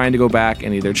they're trying to go back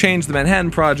and either change the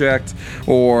Manhattan Project,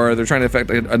 or they're trying to affect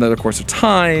another course of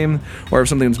time, or if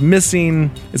something's missing,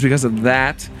 it's because of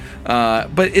that.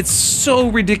 But it's so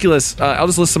ridiculous. I'll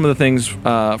just list some of the things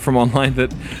from online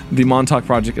that the Montauk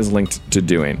Project is linked to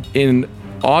doing. In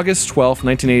August 12th,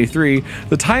 1983,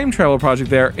 the time travel project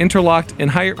there interlocked in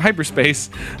hyperspace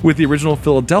with the original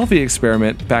Philadelphia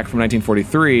experiment back from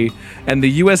 1943, and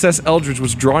the USS Eldridge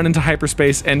was drawn into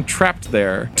hyperspace and trapped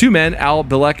there. Two men, Al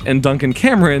Bielek and Duncan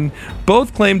Cameron,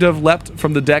 both claimed to have leapt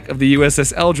from the deck of the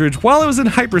USS Eldridge while it was in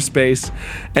hyperspace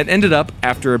and ended up,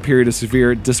 after a period of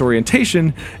severe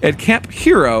disorientation, at Camp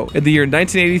Hero in the year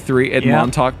 1983 at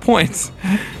Montauk Point.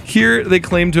 Here, they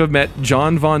claim to have met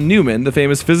John von Neumann, the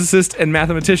famous physicist and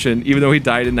mathematician, even though he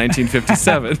died in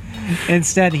 1957.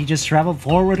 Instead, he just traveled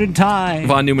forward in time.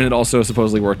 Von Neumann had also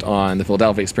supposedly worked on the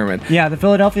Philadelphia experiment. Yeah, the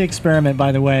Philadelphia experiment,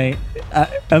 by the way,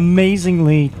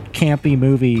 amazingly campy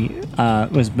movie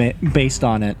was based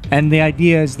on it. And the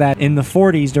idea is that in the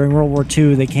 40s, during World War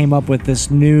II, they came up with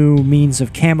this new means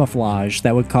of camouflage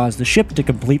that would cause the ship to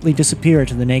completely disappear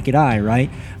to the naked eye, right?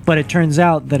 But it turns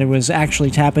out that it was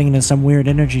actually tapping into some weird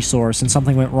energy source, and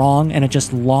something went wrong, and it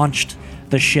just launched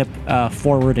the ship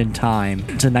forward in time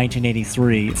to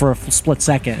 1983 for a split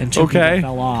second, and two people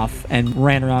fell off and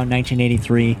ran around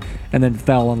 1983 and then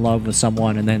fell in love with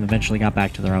someone and then eventually got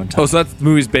back to their own time. Oh, so that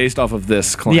movie's based off of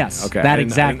this claim? Yes, that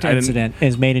exact incident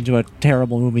is made into a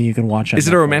terrible movie you can watch on Is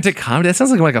it a romantic comedy? That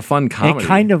sounds like a fun comedy. It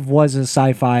kind of was a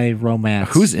sci-fi romance.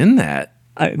 Who's in that?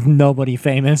 Nobody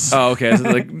famous. Oh, okay. So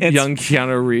like young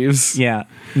Keanu Reeves? Yeah.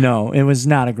 No, it was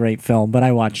not a great film, but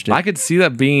I watched it. I could see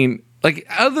that being... Like,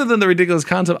 other than the ridiculous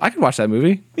concept, I could watch that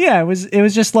movie. Yeah, it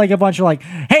was just like a bunch of like,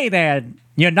 hey there,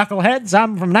 you knuckleheads,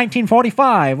 I'm from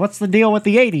 1945. What's the deal with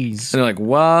the 80s? And they're like,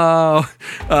 wow.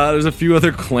 There's a few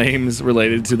other claims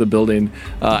related to the building.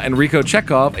 Enrico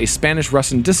Chekhov, a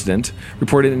Spanish-Russian dissident,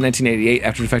 reported in 1988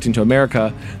 after defecting to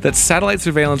America that satellite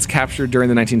surveillance captured during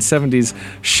the 1970s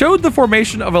showed the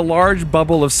formation of a large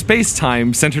bubble of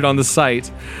space-time centered on the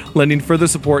site, lending further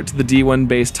support to the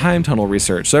D1-based time tunnel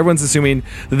research. So everyone's assuming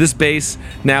that this base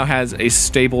now has a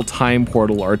stable time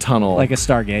portal or tunnel. Like a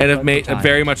Stargate. And have made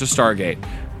very much a Stargate.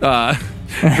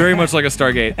 Very much like a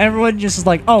Stargate. Everyone just is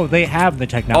like, oh, they have the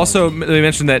technology. Also, they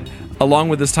mentioned that along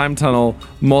with this time tunnel,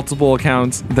 multiple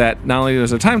accounts that not only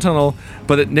there's a time tunnel,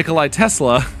 but that Nikolai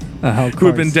Tesla, who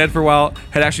had been dead for a while,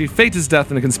 had actually faked his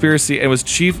death in a conspiracy and was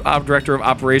chief director of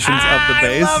operations of the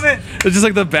base. I love it. It's just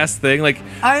like the best thing. Like,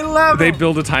 I love they it.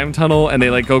 build a time tunnel and they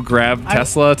like go grab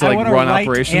Tesla to like run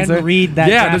operations and there. Read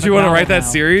that don't you want to write that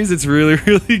series? It's really,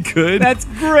 really good. That's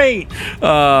great.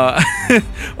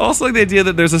 Also, like the idea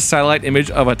that there's a satellite image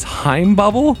of a time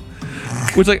bubble.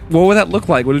 Which, like, what would that look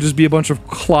like? Would it just be a bunch of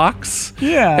clocks?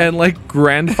 Yeah. And, like,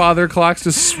 grandfather clocks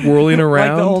just swirling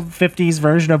around? Like the old 50s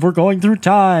version of We're Going Through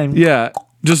Time. Yeah.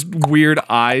 Just weird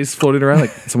eyes floating around.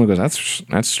 Like, someone goes, that's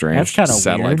strange. That's kind of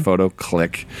Satellite weird. photo,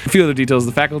 click. A few other details.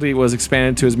 The faculty was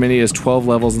expanded to as many as 12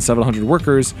 levels and 700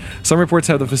 workers. Some reports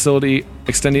have the facility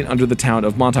extending under the town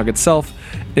of Montauk itself,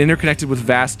 interconnected with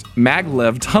vast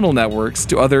maglev tunnel networks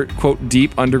to other, quote,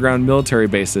 deep underground military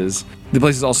bases. The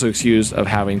place is also accused of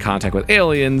having contact with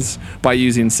aliens by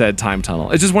using said time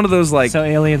tunnel. It's just one of those, like... So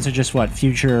aliens are just, what,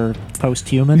 future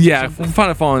post-humans? Yeah, fun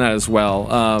of following that as well.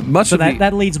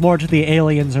 That leads more to the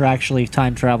aliens are actually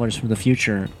time travelers from the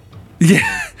future.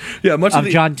 Yeah, much of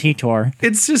John Titor.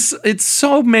 It's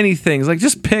so many things. Like,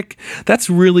 just pick. That's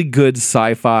really good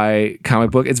sci-fi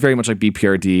comic book. It's very much like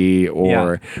BPRD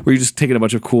or where you're just taking a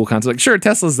bunch of cool concepts. Like, sure,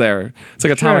 Tesla's there. It's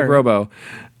like Atomic Robo.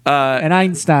 And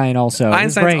Einstein also.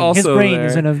 His brain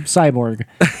is in a cyborg.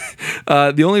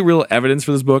 The only real evidence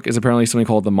for this book is apparently something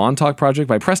called The Montauk Project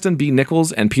by Preston B.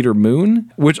 Nichols and Peter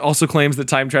Moon, which also claims that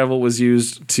time travel was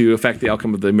used to affect the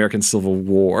outcome of the American Civil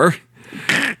War.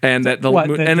 and that the What,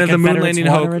 moon, the and that the moon Confederates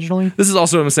landing won hoax. originally? This is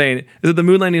also what I'm saying is that the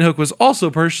moon landing hoax was also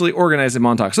partially organized in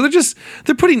Montauk. So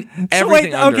they're putting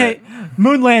everything under it.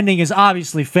 Moon landing is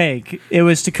obviously fake. It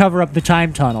was to cover up the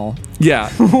time tunnel.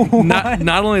 Yeah.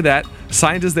 Not only that,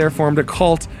 scientists there formed a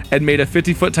cult and made a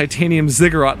 50-foot titanium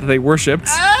ziggurat that they worshipped.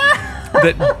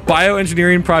 That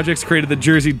bioengineering projects created the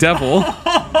Jersey Devil.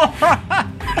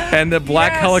 And that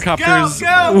black helicopters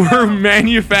were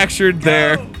manufactured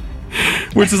there.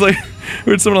 Which is like,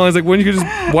 which someone else like, when you could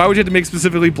just, why would you have to make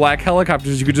specifically black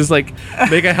helicopters? You could just like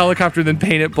make a helicopter and then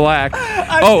paint it black.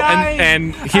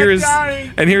 And here's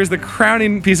the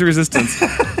crowning piece of resistance,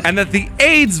 and that the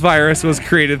AIDS virus was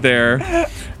created there,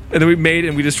 and then we made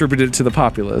and we distributed it to the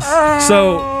populace.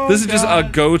 So this is just a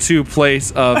go-to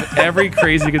place of every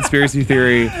crazy conspiracy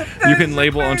theory you can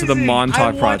label onto the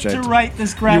Montauk Project. I want to write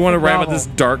this graphic You want to write novel. about this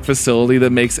dark facility that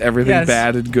makes everything Yes.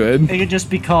 bad and good? It could just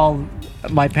be called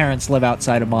 "My Parents Live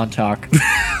Outside of Montauk."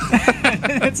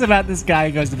 It's about this guy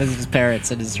who goes to visit his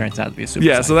parents, and it turns out to be a super.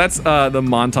 Yeah, so that's the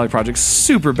Montauk Project.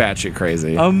 Super batshit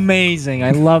crazy. Amazing.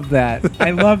 I love that.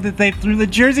 I love that they threw the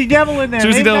Jersey Devil in there.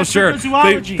 Jersey Maybe Devil, that's sure.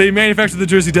 cryptozoology. They manufactured the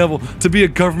Jersey Devil to be a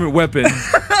government weapon.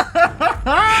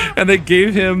 And they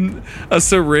gave him a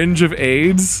syringe of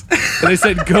AIDS. And they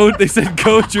said,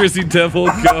 go Jersey Devil,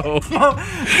 go.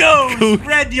 Go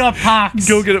spread your pox.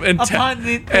 Go get him. And, upon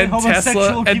the and homosexual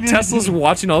Tesla community. and Tesla's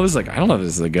watching all this like, I don't know if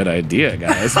this is a good idea,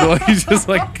 guys. But like, he's just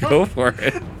like, go for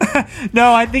it.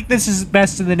 No, I think this is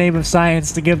best in the name of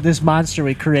science to give this monster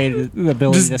we created the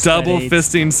ability to Just spread double AIDS.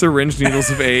 fisting syringe needles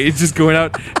of AIDS, just going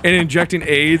out and injecting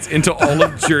AIDS into all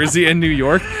of Jersey and New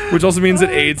York, which also means that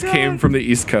AIDS came from the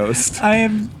East Coast. I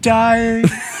am dying.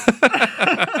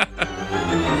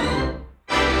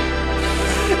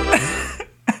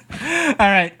 All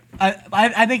right.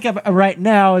 I think right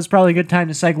now is probably a good time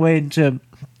to segue into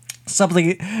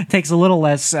something that takes a little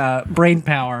less brain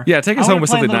power. Yeah, take us I home wanna with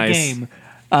play a something little nice.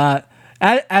 game.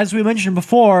 As we mentioned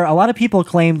before, a lot of people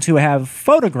claim to have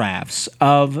photographs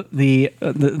of the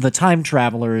time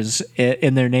travelers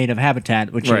in their native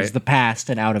habitat, which Right. is the past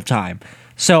and out of time.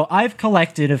 So I've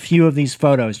collected a few of these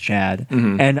photos, Chad,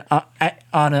 and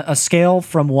on a scale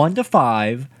from 1 to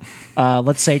 5,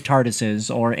 let's say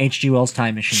TARDISes or H.G. Wells'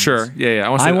 time machines. Sure. Yeah.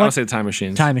 I want to say time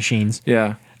machines. Time machines.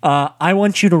 Yeah. I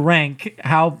want you to rank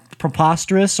how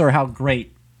preposterous or how great,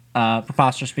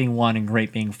 preposterous being 1 and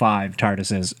great being 5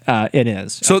 TARDISes it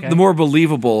is. So okay? the more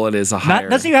believable it is, a higher.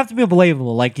 Doesn't even have to be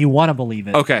believable. Like you want to believe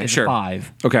it. Okay, is sure.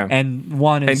 5. Okay. And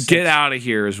 1 is And 6. get out of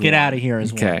here is Get one. out of here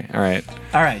is 1. Okay. All right.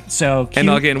 All right. So And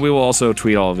again, we will also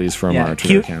tweet all of these from our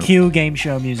Twitter account. cue game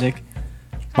show music.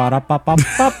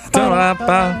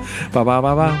 Ba-da-ba-ba-ba-ba.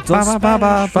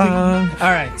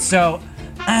 All right, so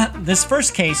this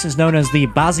first case is known as the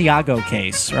Basiago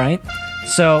case, right?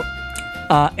 So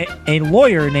a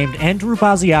lawyer named Andrew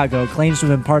Basiago claims to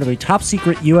have been part of a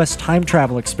top-secret U.S. time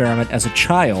travel experiment as a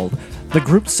child. The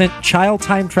group sent child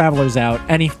time travelers out,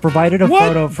 and he provided a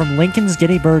photo from Lincoln's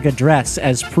Gettysburg Address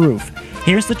as proof.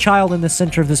 Here's the child in the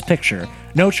center of this picture.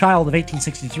 No child of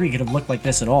 1863 could have looked like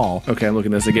this at all. Okay, I'm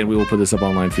looking at this again. We will put this up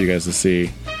online for you guys to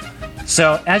see.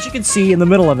 So, as you can see in the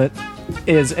middle of it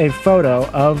is a photo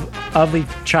of the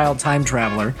child time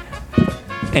traveler.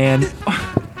 And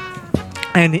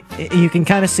you can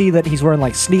kind of see that he's wearing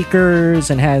like sneakers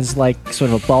and has like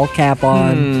sort of a ball cap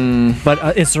on.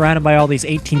 But it's surrounded by all these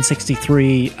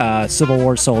 1863 Civil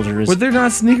War soldiers. Were there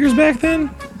not sneakers back then?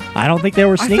 I don't think they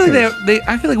were I sneakers.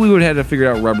 feel like we would have had to figure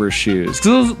out rubber shoes.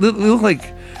 'Cause they look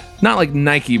like, not like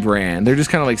Nike brand. They're just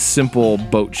kind of like simple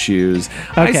boat shoes.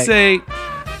 I Okay. say,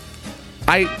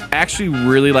 I actually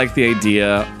really like the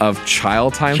idea of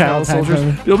child time travel soldiers.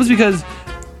 Almost because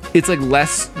it's like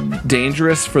less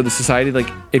dangerous for the society. Like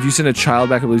if you send a child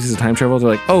back who believes he's a time traveler, they're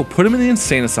like, oh, put him in the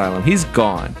insane asylum. He's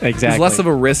gone. Exactly. There's less of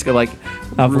a risk of like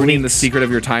ruining the leaks. secret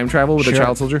of your time travel with a Sure.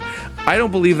 child soldier. I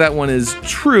don't believe that one is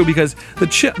true because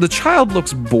the child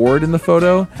looks bored in the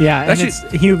photo. Yeah, and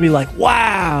Actually, he would be like,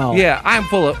 wow. yeah, I'm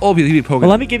full of old people. He'd be poking. Well,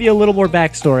 let me give you a little more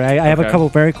backstory. I have a Okay. couple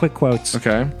very quick quotes.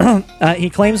 Okay. He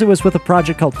claims it was with a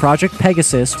project called Project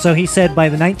Pegasus. So he said by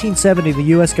the 1970s, the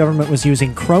U.S. government was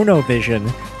using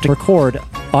chronovision to record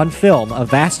on film a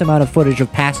vast amount of footage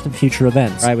of past and future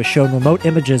events. I was shown remote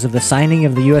images of the signing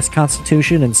of the U.S.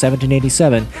 Constitution in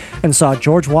 1787 and saw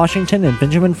George Washington and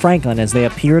Benjamin Franklin as they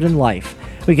appeared in life.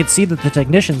 We could see that the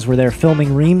technicians were there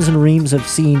filming reams and reams of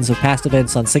scenes of past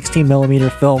events on 16mm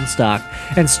film stock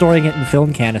and storing it in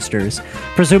film canisters.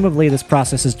 Presumably, this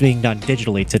process is being done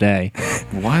digitally today.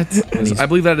 What? I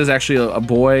believe that is actually a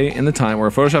boy in the time or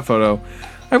a Photoshop photo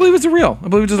I believe it's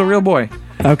just a real boy.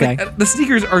 Okay. The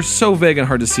sneakers are so vague and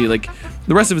hard to see. Like,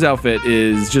 the rest of his outfit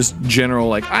is just general,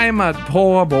 like, I'm a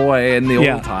poor boy in the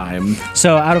old time.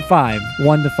 So out of 5,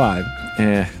 1 to 5.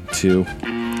 2.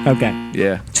 Okay.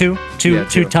 Yeah. Two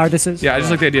TARDISes? Yeah, I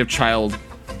just like the idea of child.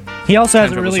 He also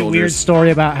has a Time really travel weird soldiers.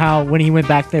 story about how when he went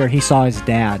back there, he saw his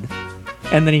dad.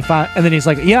 And then he's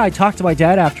like, yeah, I talked to my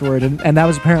dad afterward, and that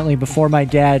was apparently before my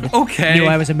dad knew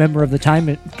I was a member of the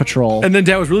Time Patrol. And then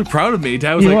Dad was really proud of me.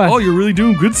 Dad was He like, was. "Oh, you're really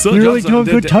doing good, son. You're really doing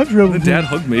good time travel." And Dad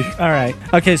hugged me. All right.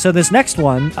 Okay, so this next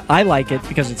one, I like it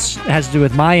because it has to do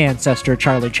with my ancestor,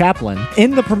 Charlie Chaplin.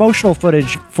 In the promotional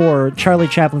footage for Charlie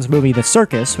Chaplin's movie The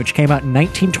Circus, which came out in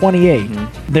 1928,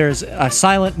 there's a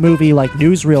silent movie like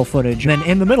newsreel footage. And then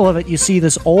in the middle of it, you see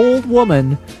this old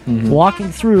woman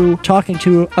walking through, talking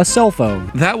to a cell phone.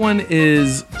 That one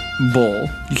is bull.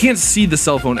 You can't see the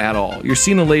cell phone at all. You're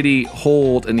seeing a lady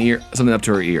hold something up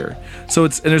to her ear. So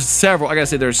there's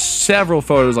several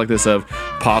photos like this of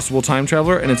possible time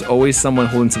traveler, and it's always someone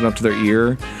holding something up to their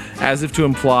ear, as if to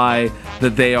imply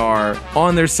that they are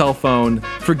on their cell phone,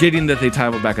 forgetting that they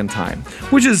traveled back in time.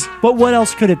 Which is, But what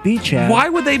else could it be, Chad? why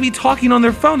would they be talking on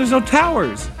their phone? There's no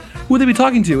towers. Who would they be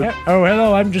talking to? Oh,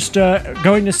 hello, I'm just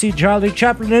going to see Charlie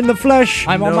Chaplin in the flesh.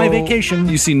 I'm on my vacation.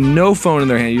 You see no phone in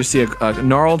their hand. You see a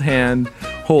gnarled hand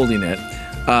holding it.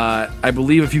 I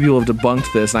believe a few people have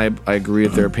debunked this, and I agree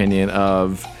with their opinion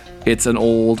of it's an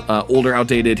older,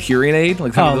 outdated hearing aid.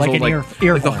 Like like an ear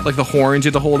horn. like the horns you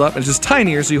have to hold up. It's just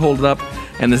tinier, so you hold it up.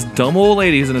 And this dumb old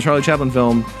lady who's in a Charlie Chaplin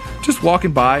film just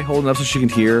walking by, holding it up so she can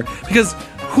hear. Because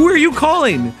who are you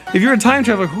calling? If you're a time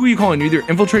traveler, who are you calling? You're either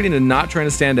infiltrating and not trying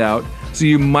to stand out, so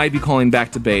you might be calling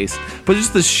back to base. But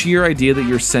just the sheer idea that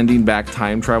you're sending back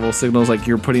time travel signals, like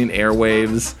you're putting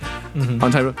airwaves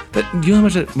on time. Do you know how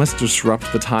much it must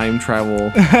disrupt the time travel?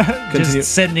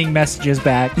 Just sending messages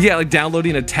back. Yeah, like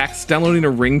downloading a text, downloading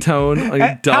a ringtone on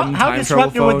your dumb How time travel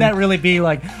disruptive phone. would that really be?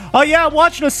 Like, oh yeah, I'm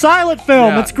watching a silent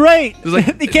film. Yeah. It's great. There's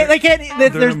like- they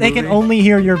can movie. only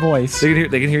hear your voice. They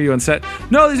can hear you on set.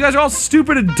 No, these guys are all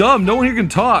stupid and dumb. No one here can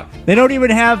talk. They don't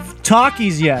even have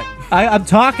talkies yet. I'm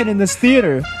talking in this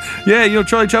theater. Yeah,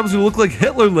 Charlie Chaplin's gonna look like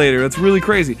Hitler later. That's really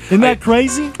crazy. Isn't that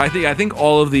crazy? I think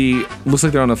all of the looks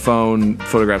like they're on a phone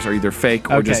photographs are either fake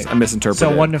or just a misinterpreted.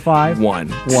 So 1 to 5. One.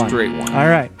 Straight one. All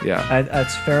right. Yeah.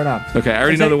 That's fair enough. Okay, I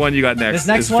already know the one you got next. This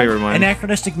next is one, favorite of mine.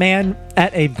 anachronistic man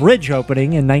at a bridge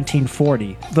opening in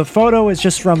 1940. The photo is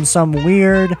just from some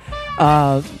weird,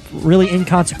 really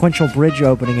inconsequential bridge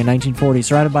opening in 1940,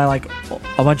 surrounded by like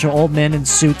a bunch of old men in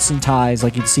suits and ties,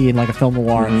 like you'd see in like a film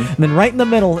noir. And then right in the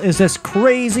middle is this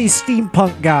crazy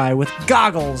steampunk guy with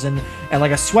goggles and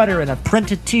like a sweater and a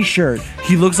printed T-shirt.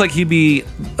 He looks like he'd be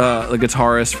the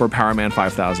guitarist for Power Man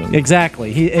 5000.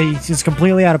 Exactly. He's just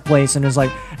completely out of place, and is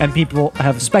like, and people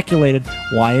have speculated,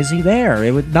 why is he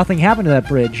there? Nothing happened to that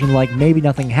bridge, and like maybe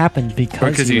nothing happened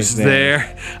because he he's was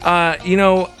there.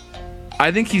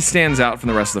 I think he stands out from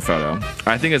the rest of the photo.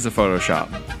 I think it's a Photoshop.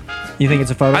 You think it's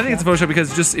a photo? I think it's a Photoshop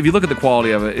because just if you look at the quality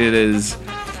of it, it is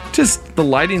just the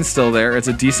lighting's still there. It's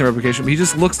a decent replication, but he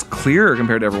just looks clearer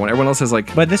compared to everyone. Everyone else has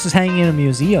like But this is hanging in a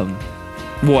museum.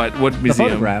 what museum? The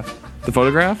photograph. The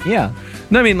photograph? Yeah.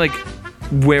 No, I mean like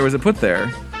where was it put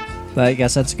there? I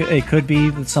guess that's good. It could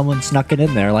be that someone snuck it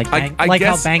in there, like I how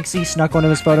guess- Banksy snuck one of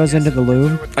his photos into the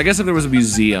Louvre. I guess if there was a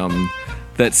museum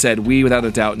that said we without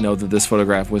a doubt know that this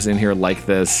photograph was in here like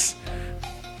this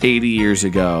 80 years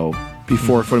ago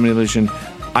before photo manipulation,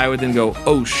 I would then go,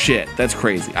 oh shit, that's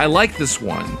crazy. I like this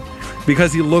one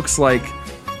because he looks like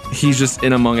he's just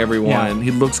in among everyone. Yeah.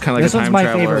 He looks kind of like This a one's time my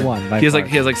traveler. favorite one, by He has far.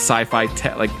 like sci-fi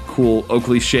like cool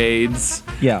Oakley shades.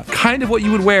 Yeah. Kind of what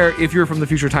you would wear if you're from the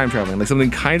future time traveling, like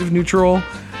something kind of neutral,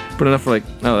 but enough for like,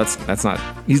 no, that's not.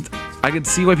 I could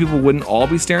see why people wouldn't all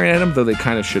be staring at him, though they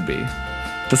kind of should be.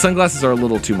 The sunglasses are a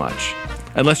little too much,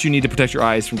 unless you need to protect your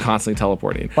eyes from constantly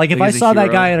teleporting. Like if Like, I he's a saw that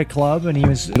hero. guy at a club and he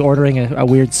was ordering a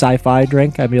weird sci-fi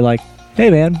drink, I'd be like, "Hey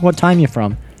man, what time you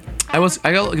from?" I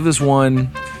gotta give this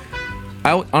one.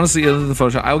 Honestly, other than the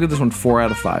Photoshop, I will give this one 4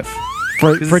 out of 5.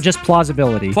 For just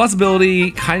plausibility.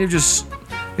 Plausibility, kind of just.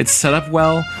 It's set up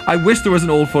well. I wish there was an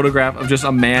old photograph of just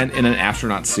a man in an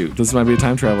astronaut suit. This might be a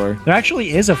time traveler. There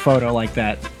actually is a photo like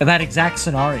that, that exact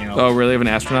scenario. Oh, really? Of an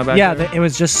astronaut back Yeah, there? it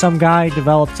was just some guy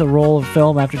developed a roll of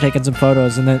film after taking some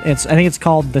photos, and then I think it's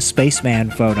called the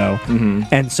Spaceman photo. Mm-hmm.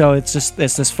 And so it's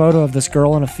this photo of this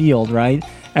girl in a field, right?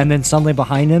 And then suddenly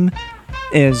behind him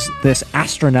is this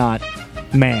astronaut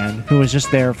man who was just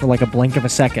there for like a blink of a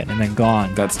second and then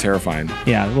gone. That's terrifying.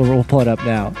 Yeah, we'll pull it up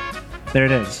now. There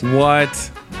it is. What?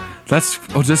 That's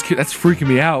freaking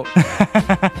me out.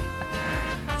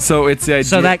 So it's the idea.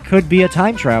 So that could be a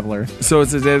time traveler. So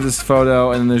it's a day of this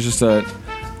photo, and then there's just a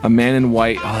A man in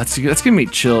white. Oh, that's giving me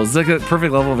chills. It's like a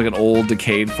perfect level of like an old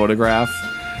decayed photograph.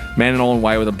 Man in all in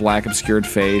white with a black obscured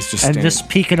face. Just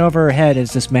peeking over her head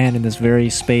is this man in this very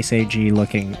space AG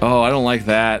looking. Oh, I don't like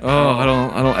that. Oh, I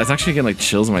don't. It's actually getting like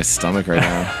chills in my stomach right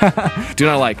now. Do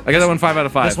not like. I got that one 5 out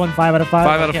of 5. This one 5 out of 5?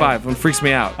 5 out of 5. One freaks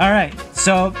me out. All right.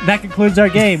 So that concludes our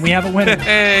game. We have a winner.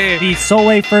 Hey. The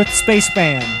Soleil Firth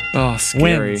Spaceman. Oh,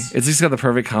 scary. Wins. It's just got the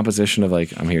perfect composition of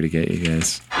like, I'm here to get you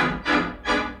guys.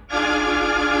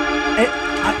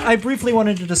 I briefly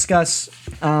wanted to discuss,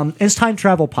 is time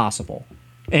travel possible?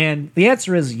 And the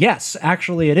answer is yes,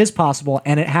 actually it is possible,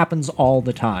 and it happens all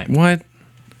the time. What?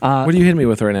 What are you hitting me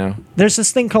with right now? There's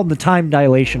this thing called the time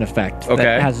dilation effect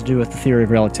that has to do with the theory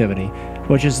of relativity,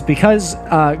 which is because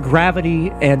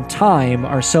gravity and time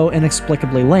are so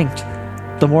inexplicably linked,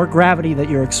 the more gravity that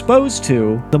you're exposed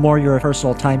to, the more your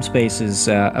personal time space is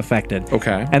affected.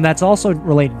 Okay. And that's also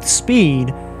related to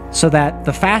speed, so that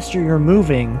the faster you're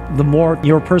moving, the more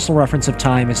your personal reference of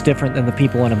time is different than the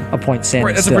people in a point standing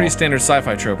Right, that's still. a pretty standard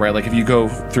sci-fi trope, right? Like if you go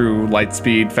through light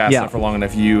speed fast enough for long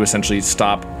enough, you essentially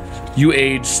stop. You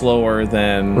age slower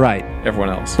than everyone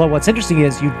else. But what's interesting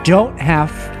is you don't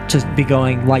have to be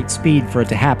going light speed for it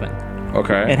to happen.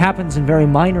 Okay. It happens in very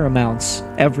minor amounts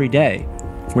every day.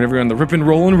 Whenever you're on the Rip and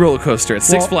Rollin' roller coaster at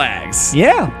Six Flags.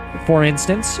 Yeah, for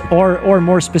instance. Or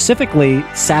more specifically,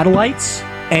 satellites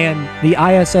and the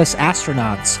ISS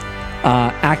astronauts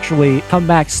actually come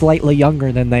back slightly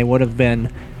younger than they would have been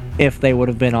if they would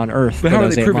have been on Earth. But how are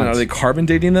they proving that? Are they carbon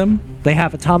dating them? They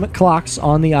have atomic clocks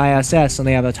on the ISS and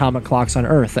they have atomic clocks on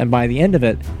Earth, and by the end of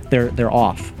it, they're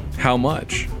off. How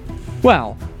much?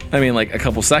 Well, I mean, like a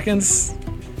couple seconds?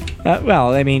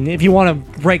 If you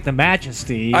want to break the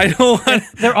majesty, I don't want. I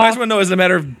just want to know, is it a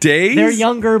matter of days? They're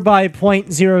younger by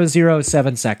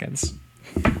 0.007 seconds.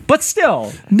 But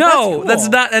still, no, that's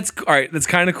cool. That's all right. That's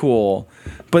kind of cool,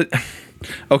 but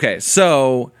okay.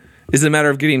 So, is it a matter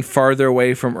of getting farther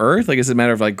away from Earth? Like, is it a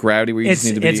matter of like gravity where you just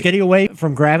need to be? It's getting away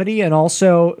from gravity, and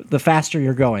also the faster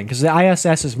you're going, because the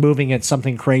ISS is moving at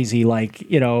something crazy like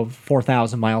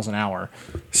 4,000 miles an hour.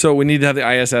 So we need to have the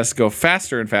ISS go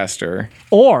faster and faster.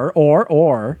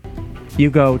 Or you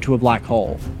go to a black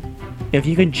hole. If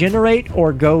you can generate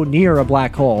or go near a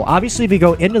black hole, obviously if you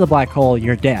go into the black hole,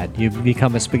 you're dead. You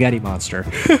become a spaghetti monster.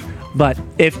 But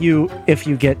if you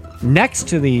get next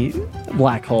to the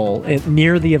black hole,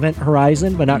 near the event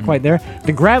horizon, but not quite there,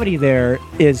 the gravity there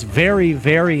is very,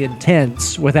 very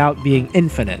intense without being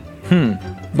infinite.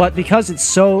 But because it's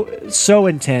so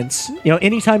intense,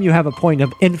 anytime you have a point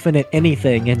of infinite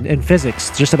anything in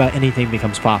physics, just about anything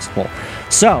becomes possible.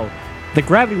 So the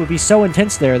gravity would be so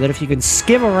intense there that if you can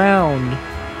skim around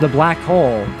the black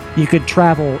hole, you could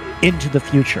travel into the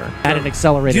future at an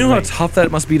accelerated rate. Do you know how tough that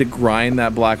must be to grind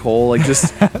that black hole? Like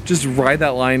just ride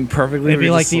that line perfectly. It'd be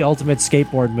like the ultimate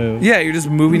skateboard move. Yeah, you're just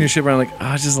moving your ship around like,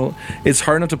 it's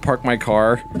hard enough to park my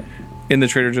car in the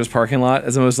Trader Joe's parking lot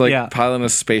as almost like piloting a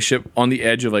spaceship on the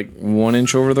edge of like 1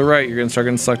 inch over to the right. You're gonna start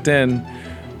getting sucked in.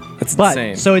 That's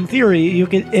insane. So in theory, you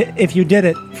could, if you did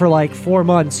it for like 4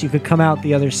 months, you could come out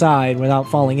the other side without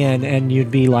falling in, and you'd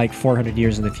be like 400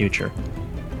 years in the future.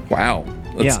 Wow.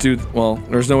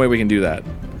 There's no way we can do that.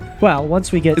 Well,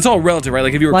 once we get... It's all relative, right?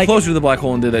 Like, if you were closer to the black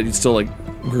hole and did that, you'd still, like,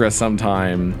 progress some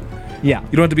time. Yeah.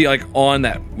 You don't have to be, like, on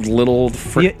that little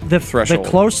threshold. The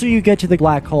closer you get to the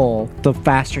black hole, the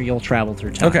faster you'll travel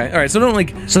through time. Okay, all right. So don't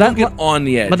get on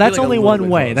the edge. But that's only one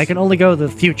way. They can only go to the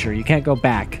future. You can't go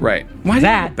back. Right. Why do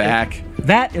you go back?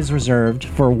 That is reserved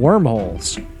for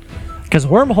wormholes. Because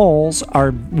wormholes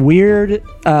are weird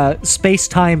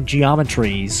space-time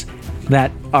geometries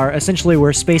that are essentially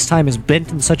where space-time is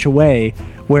bent in such a way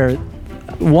where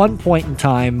one point in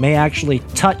time may actually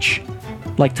touch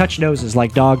noses,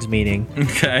 like dogs meeting.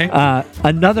 Okay.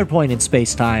 Another point in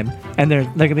space-time, and there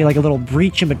can be like a little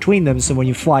breach in between them, so when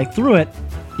you fly through it,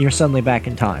 you're suddenly back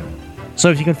in time. So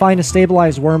if you can find a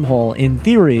stabilized wormhole, in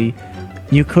theory,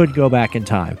 you could go back in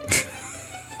time.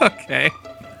 Okay.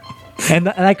 And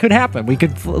that could happen. We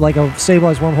could, like, a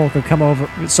stabilized wormhole could come over,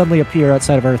 suddenly appear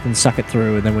outside of Earth and suck it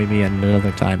through, and then we'd be in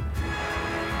another time.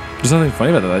 There's nothing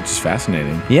funny about that. That's just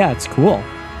fascinating. Yeah, it's cool.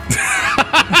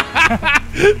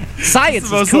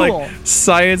 Science is cool. Like,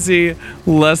 sciencey,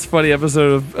 less funny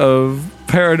episode of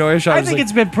Paranoia Shop. I think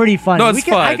it's been pretty funny. No, it's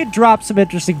fun. I could drop some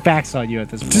interesting facts on you at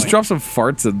this point. Just drop some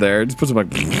farts in there. Just put some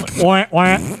like...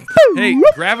 Hey,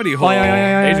 gravity hole.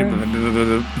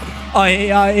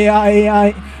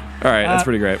 All right, that's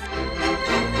pretty great.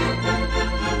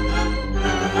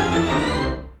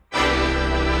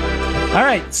 All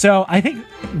right, so I think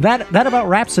that about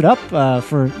wraps it up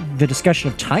for the discussion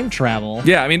of time travel.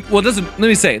 Yeah, I mean, well, it doesn't. Let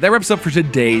me say that wraps up for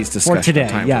today's discussion. For today,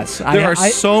 of time yes. travel. There are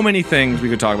so many things we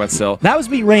could talk about still. That was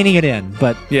me reining it in,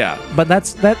 but yeah, but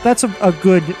that's a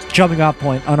good jumping off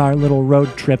point on our little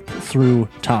road trip through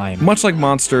time. Much like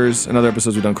monsters and other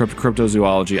episodes we've done,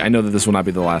 cryptozoology. I know that this will not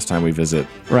be the last time we visit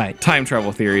time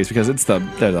travel theories because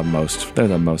they're the most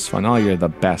fun. Oh, you're the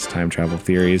best time travel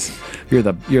theories. You're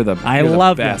the I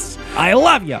love best. I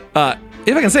love you.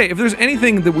 If I can say, if there's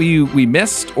anything that we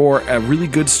missed or a really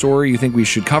good story you think we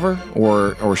should cover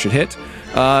or should hit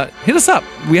us up.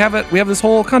 We have this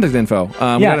whole contact info. We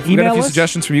got a few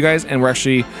suggestions from you guys, and we're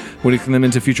actually putting them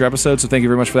into future episodes. So thank you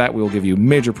very much for that. We will give you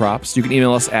major props. You can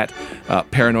email us at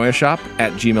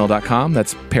paranoiashop@gmail.com.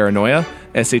 That's paranoia.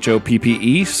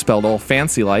 SHOPPE, spelled all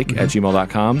fancy like, at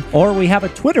gmail.com. Or we have a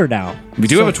Twitter now. We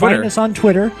do have a Twitter. Find us on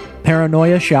Twitter,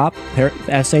 Paranoia Shop,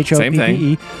 SHOPPE. Same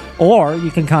thing. Or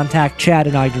you can contact Chad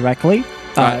and I directly.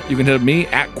 You can hit me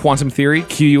at Quantum Theory,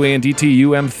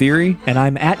 QUANDTUM Theory. And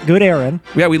I'm at Good Aaron.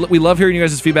 Yeah, we love hearing you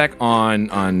guys' feedback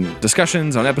on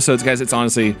discussions, on episodes. Guys, it's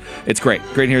honestly, it's great.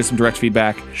 Great to hear some direct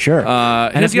feedback. Sure. Hit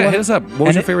us up. What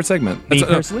was your favorite segment? Me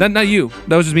personally? Not you.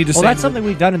 That was just me saying. Well, that's something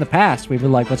we've done in the past. We've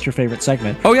been like, what's your favorite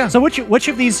segment? Oh, yeah. So which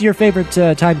of these is your favorite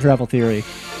time travel theory?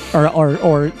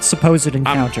 Or supposed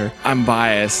encounter? I'm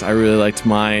biased. I really liked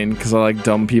mine because I like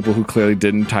dumb people who clearly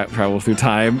didn't travel through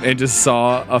time and just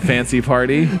saw a fancy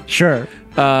party. Sure.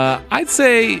 I'd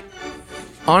say,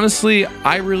 honestly,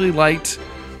 I really liked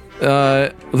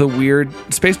the weird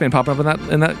spaceman popping up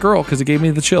in that girl because it gave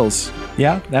me the chills.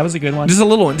 Yeah, that was a good one. Just a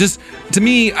little one. Just to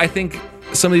me, I think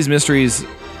some of these mysteries,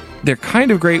 they're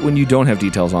kind of great when you don't have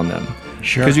details on them.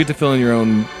 Sure. Because you get to fill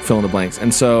in the blanks,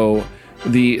 and so.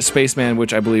 The spaceman,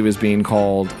 which I believe is being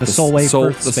called the Solway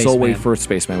Firth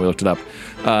spaceman, we looked it up,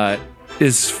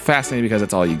 is fascinating because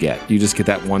that's all you get. You just get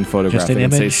that one photograph and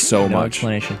it says so much.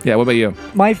 Explanation. Yeah, what about you?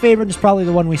 My favorite is probably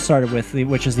the one we started with,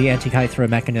 which is the Antikythera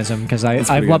mechanism, because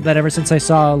I've loved that ever since I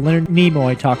saw Leonard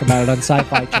Nimoy talk about it on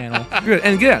Sci-Fi Channel. Good.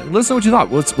 And yeah, let us know what you thought.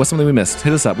 What's something we missed?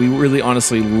 Hit us up. We really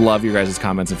honestly love your guys'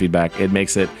 comments and feedback. It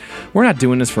makes it, we're not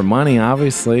doing this for money,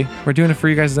 obviously. We're doing it for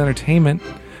you guys' entertainment.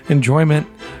 Enjoyment.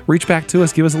 Reach back to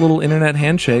us, give us a little internet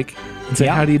handshake, and say,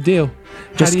 how do you do?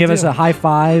 Just give us a high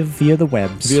five via the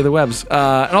webs.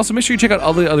 And also make sure you check out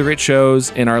all the other great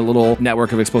shows in our little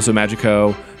network of Explosive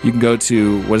Magico. You can go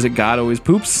to, what is it, God Always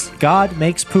Poops?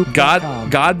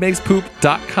 GodMakesPoop.com.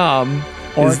 GodMakesPoop.com.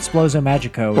 Or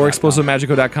ExplosoMagico. Or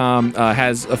ExplosoMagico.com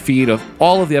has a feed of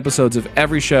all of the episodes of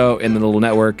every show in the little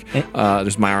network.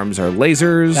 There's My Arms Are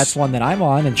Lasers. That's one that I'm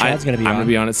on, and Chad's going to be on. I'm going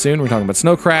to be on it soon. We're talking about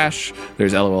Snow Crash.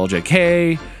 There's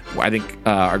LOLJK. I think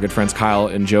our good friends Kyle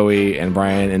and Joey and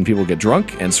Brian and people get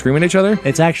drunk and scream at each other.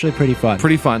 It's actually pretty fun.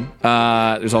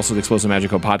 There's also the Explosive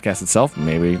Magico podcast itself.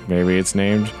 Maybe it's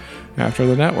named after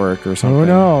the network or something. Who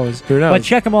knows? But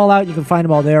check them all out. You can find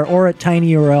them all there or at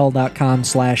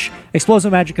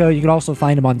tinyurl.com/ExplosiveMagico. You can also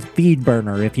find them on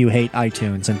FeedBurner if you hate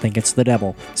iTunes and think it's the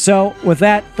devil. So with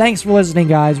that, thanks for listening,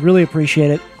 guys. Really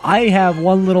appreciate it. I have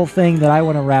one little thing that I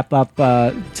want to wrap up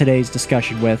today's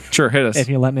discussion with. Sure, hit us. If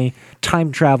you let me.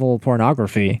 Time travel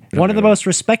pornography. One of the most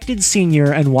respected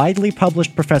senior and widely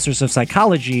published professors of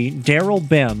psychology, Daryl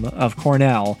Bim of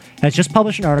Cornell, has just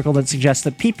published an article that suggests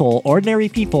that ordinary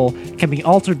people, can be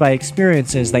altered by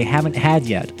experiences they haven't had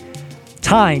yet.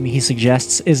 Time, he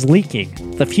suggests, is leaking.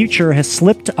 The future has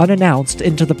slipped unannounced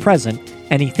into the present,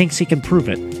 and he thinks he can prove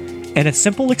it. In a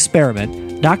simple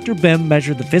experiment, Dr. Bim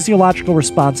measured the physiological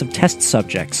response of test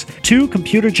subjects. 2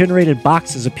 computer-generated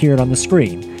boxes appeared on the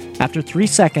screen. After 3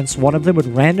 seconds, one of them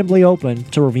would randomly open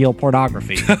to reveal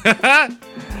pornography.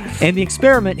 In the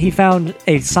experiment, he found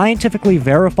a scientifically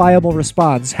verifiable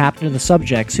response happened to the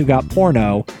subjects who got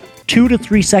porno 2 to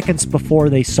 3 seconds before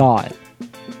they saw it.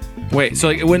 Wait, so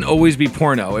it wouldn't always be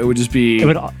porno. It would just be...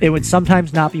 It would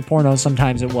sometimes not be porno,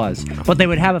 sometimes it was. But they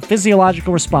would have a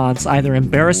physiological response, either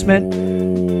embarrassment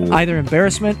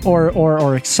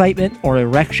or excitement or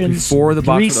erections. Before the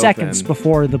box 3 would seconds open.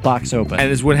 Before the box opened.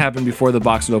 And this would happen before the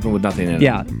box would open with nothing in it.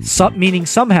 Yeah, meaning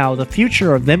somehow the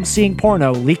future of them seeing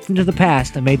porno leaked into the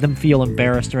past and made them feel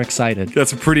embarrassed or excited.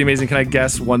 That's pretty amazing. Can I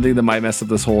guess one thing that might mess up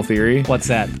this whole theory? What's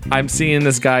that? I'm seeing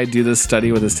this guy do this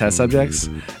study with his test subjects,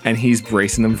 and he's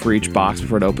bracing them for each box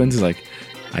before it opens. He's like,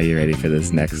 "Are you ready for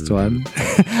this next one?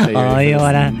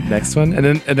 Next one?" And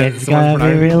then it's gonna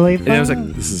be really fun. And I was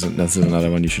like, "This is another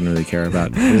one you shouldn't really care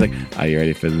about." And he's like, "Are you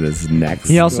ready for this next?"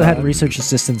 He also one? had research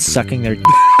assistants sucking their.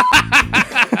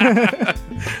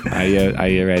 Are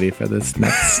you ready for this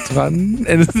next one?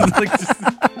 And this is like. Just,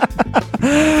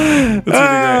 it's really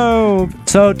great.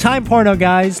 So, time porno,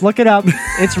 guys. Look it up.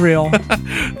 It's real.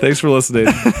 Thanks for listening.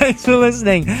 Thanks for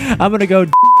listening. I'm going to go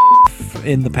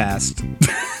in the past.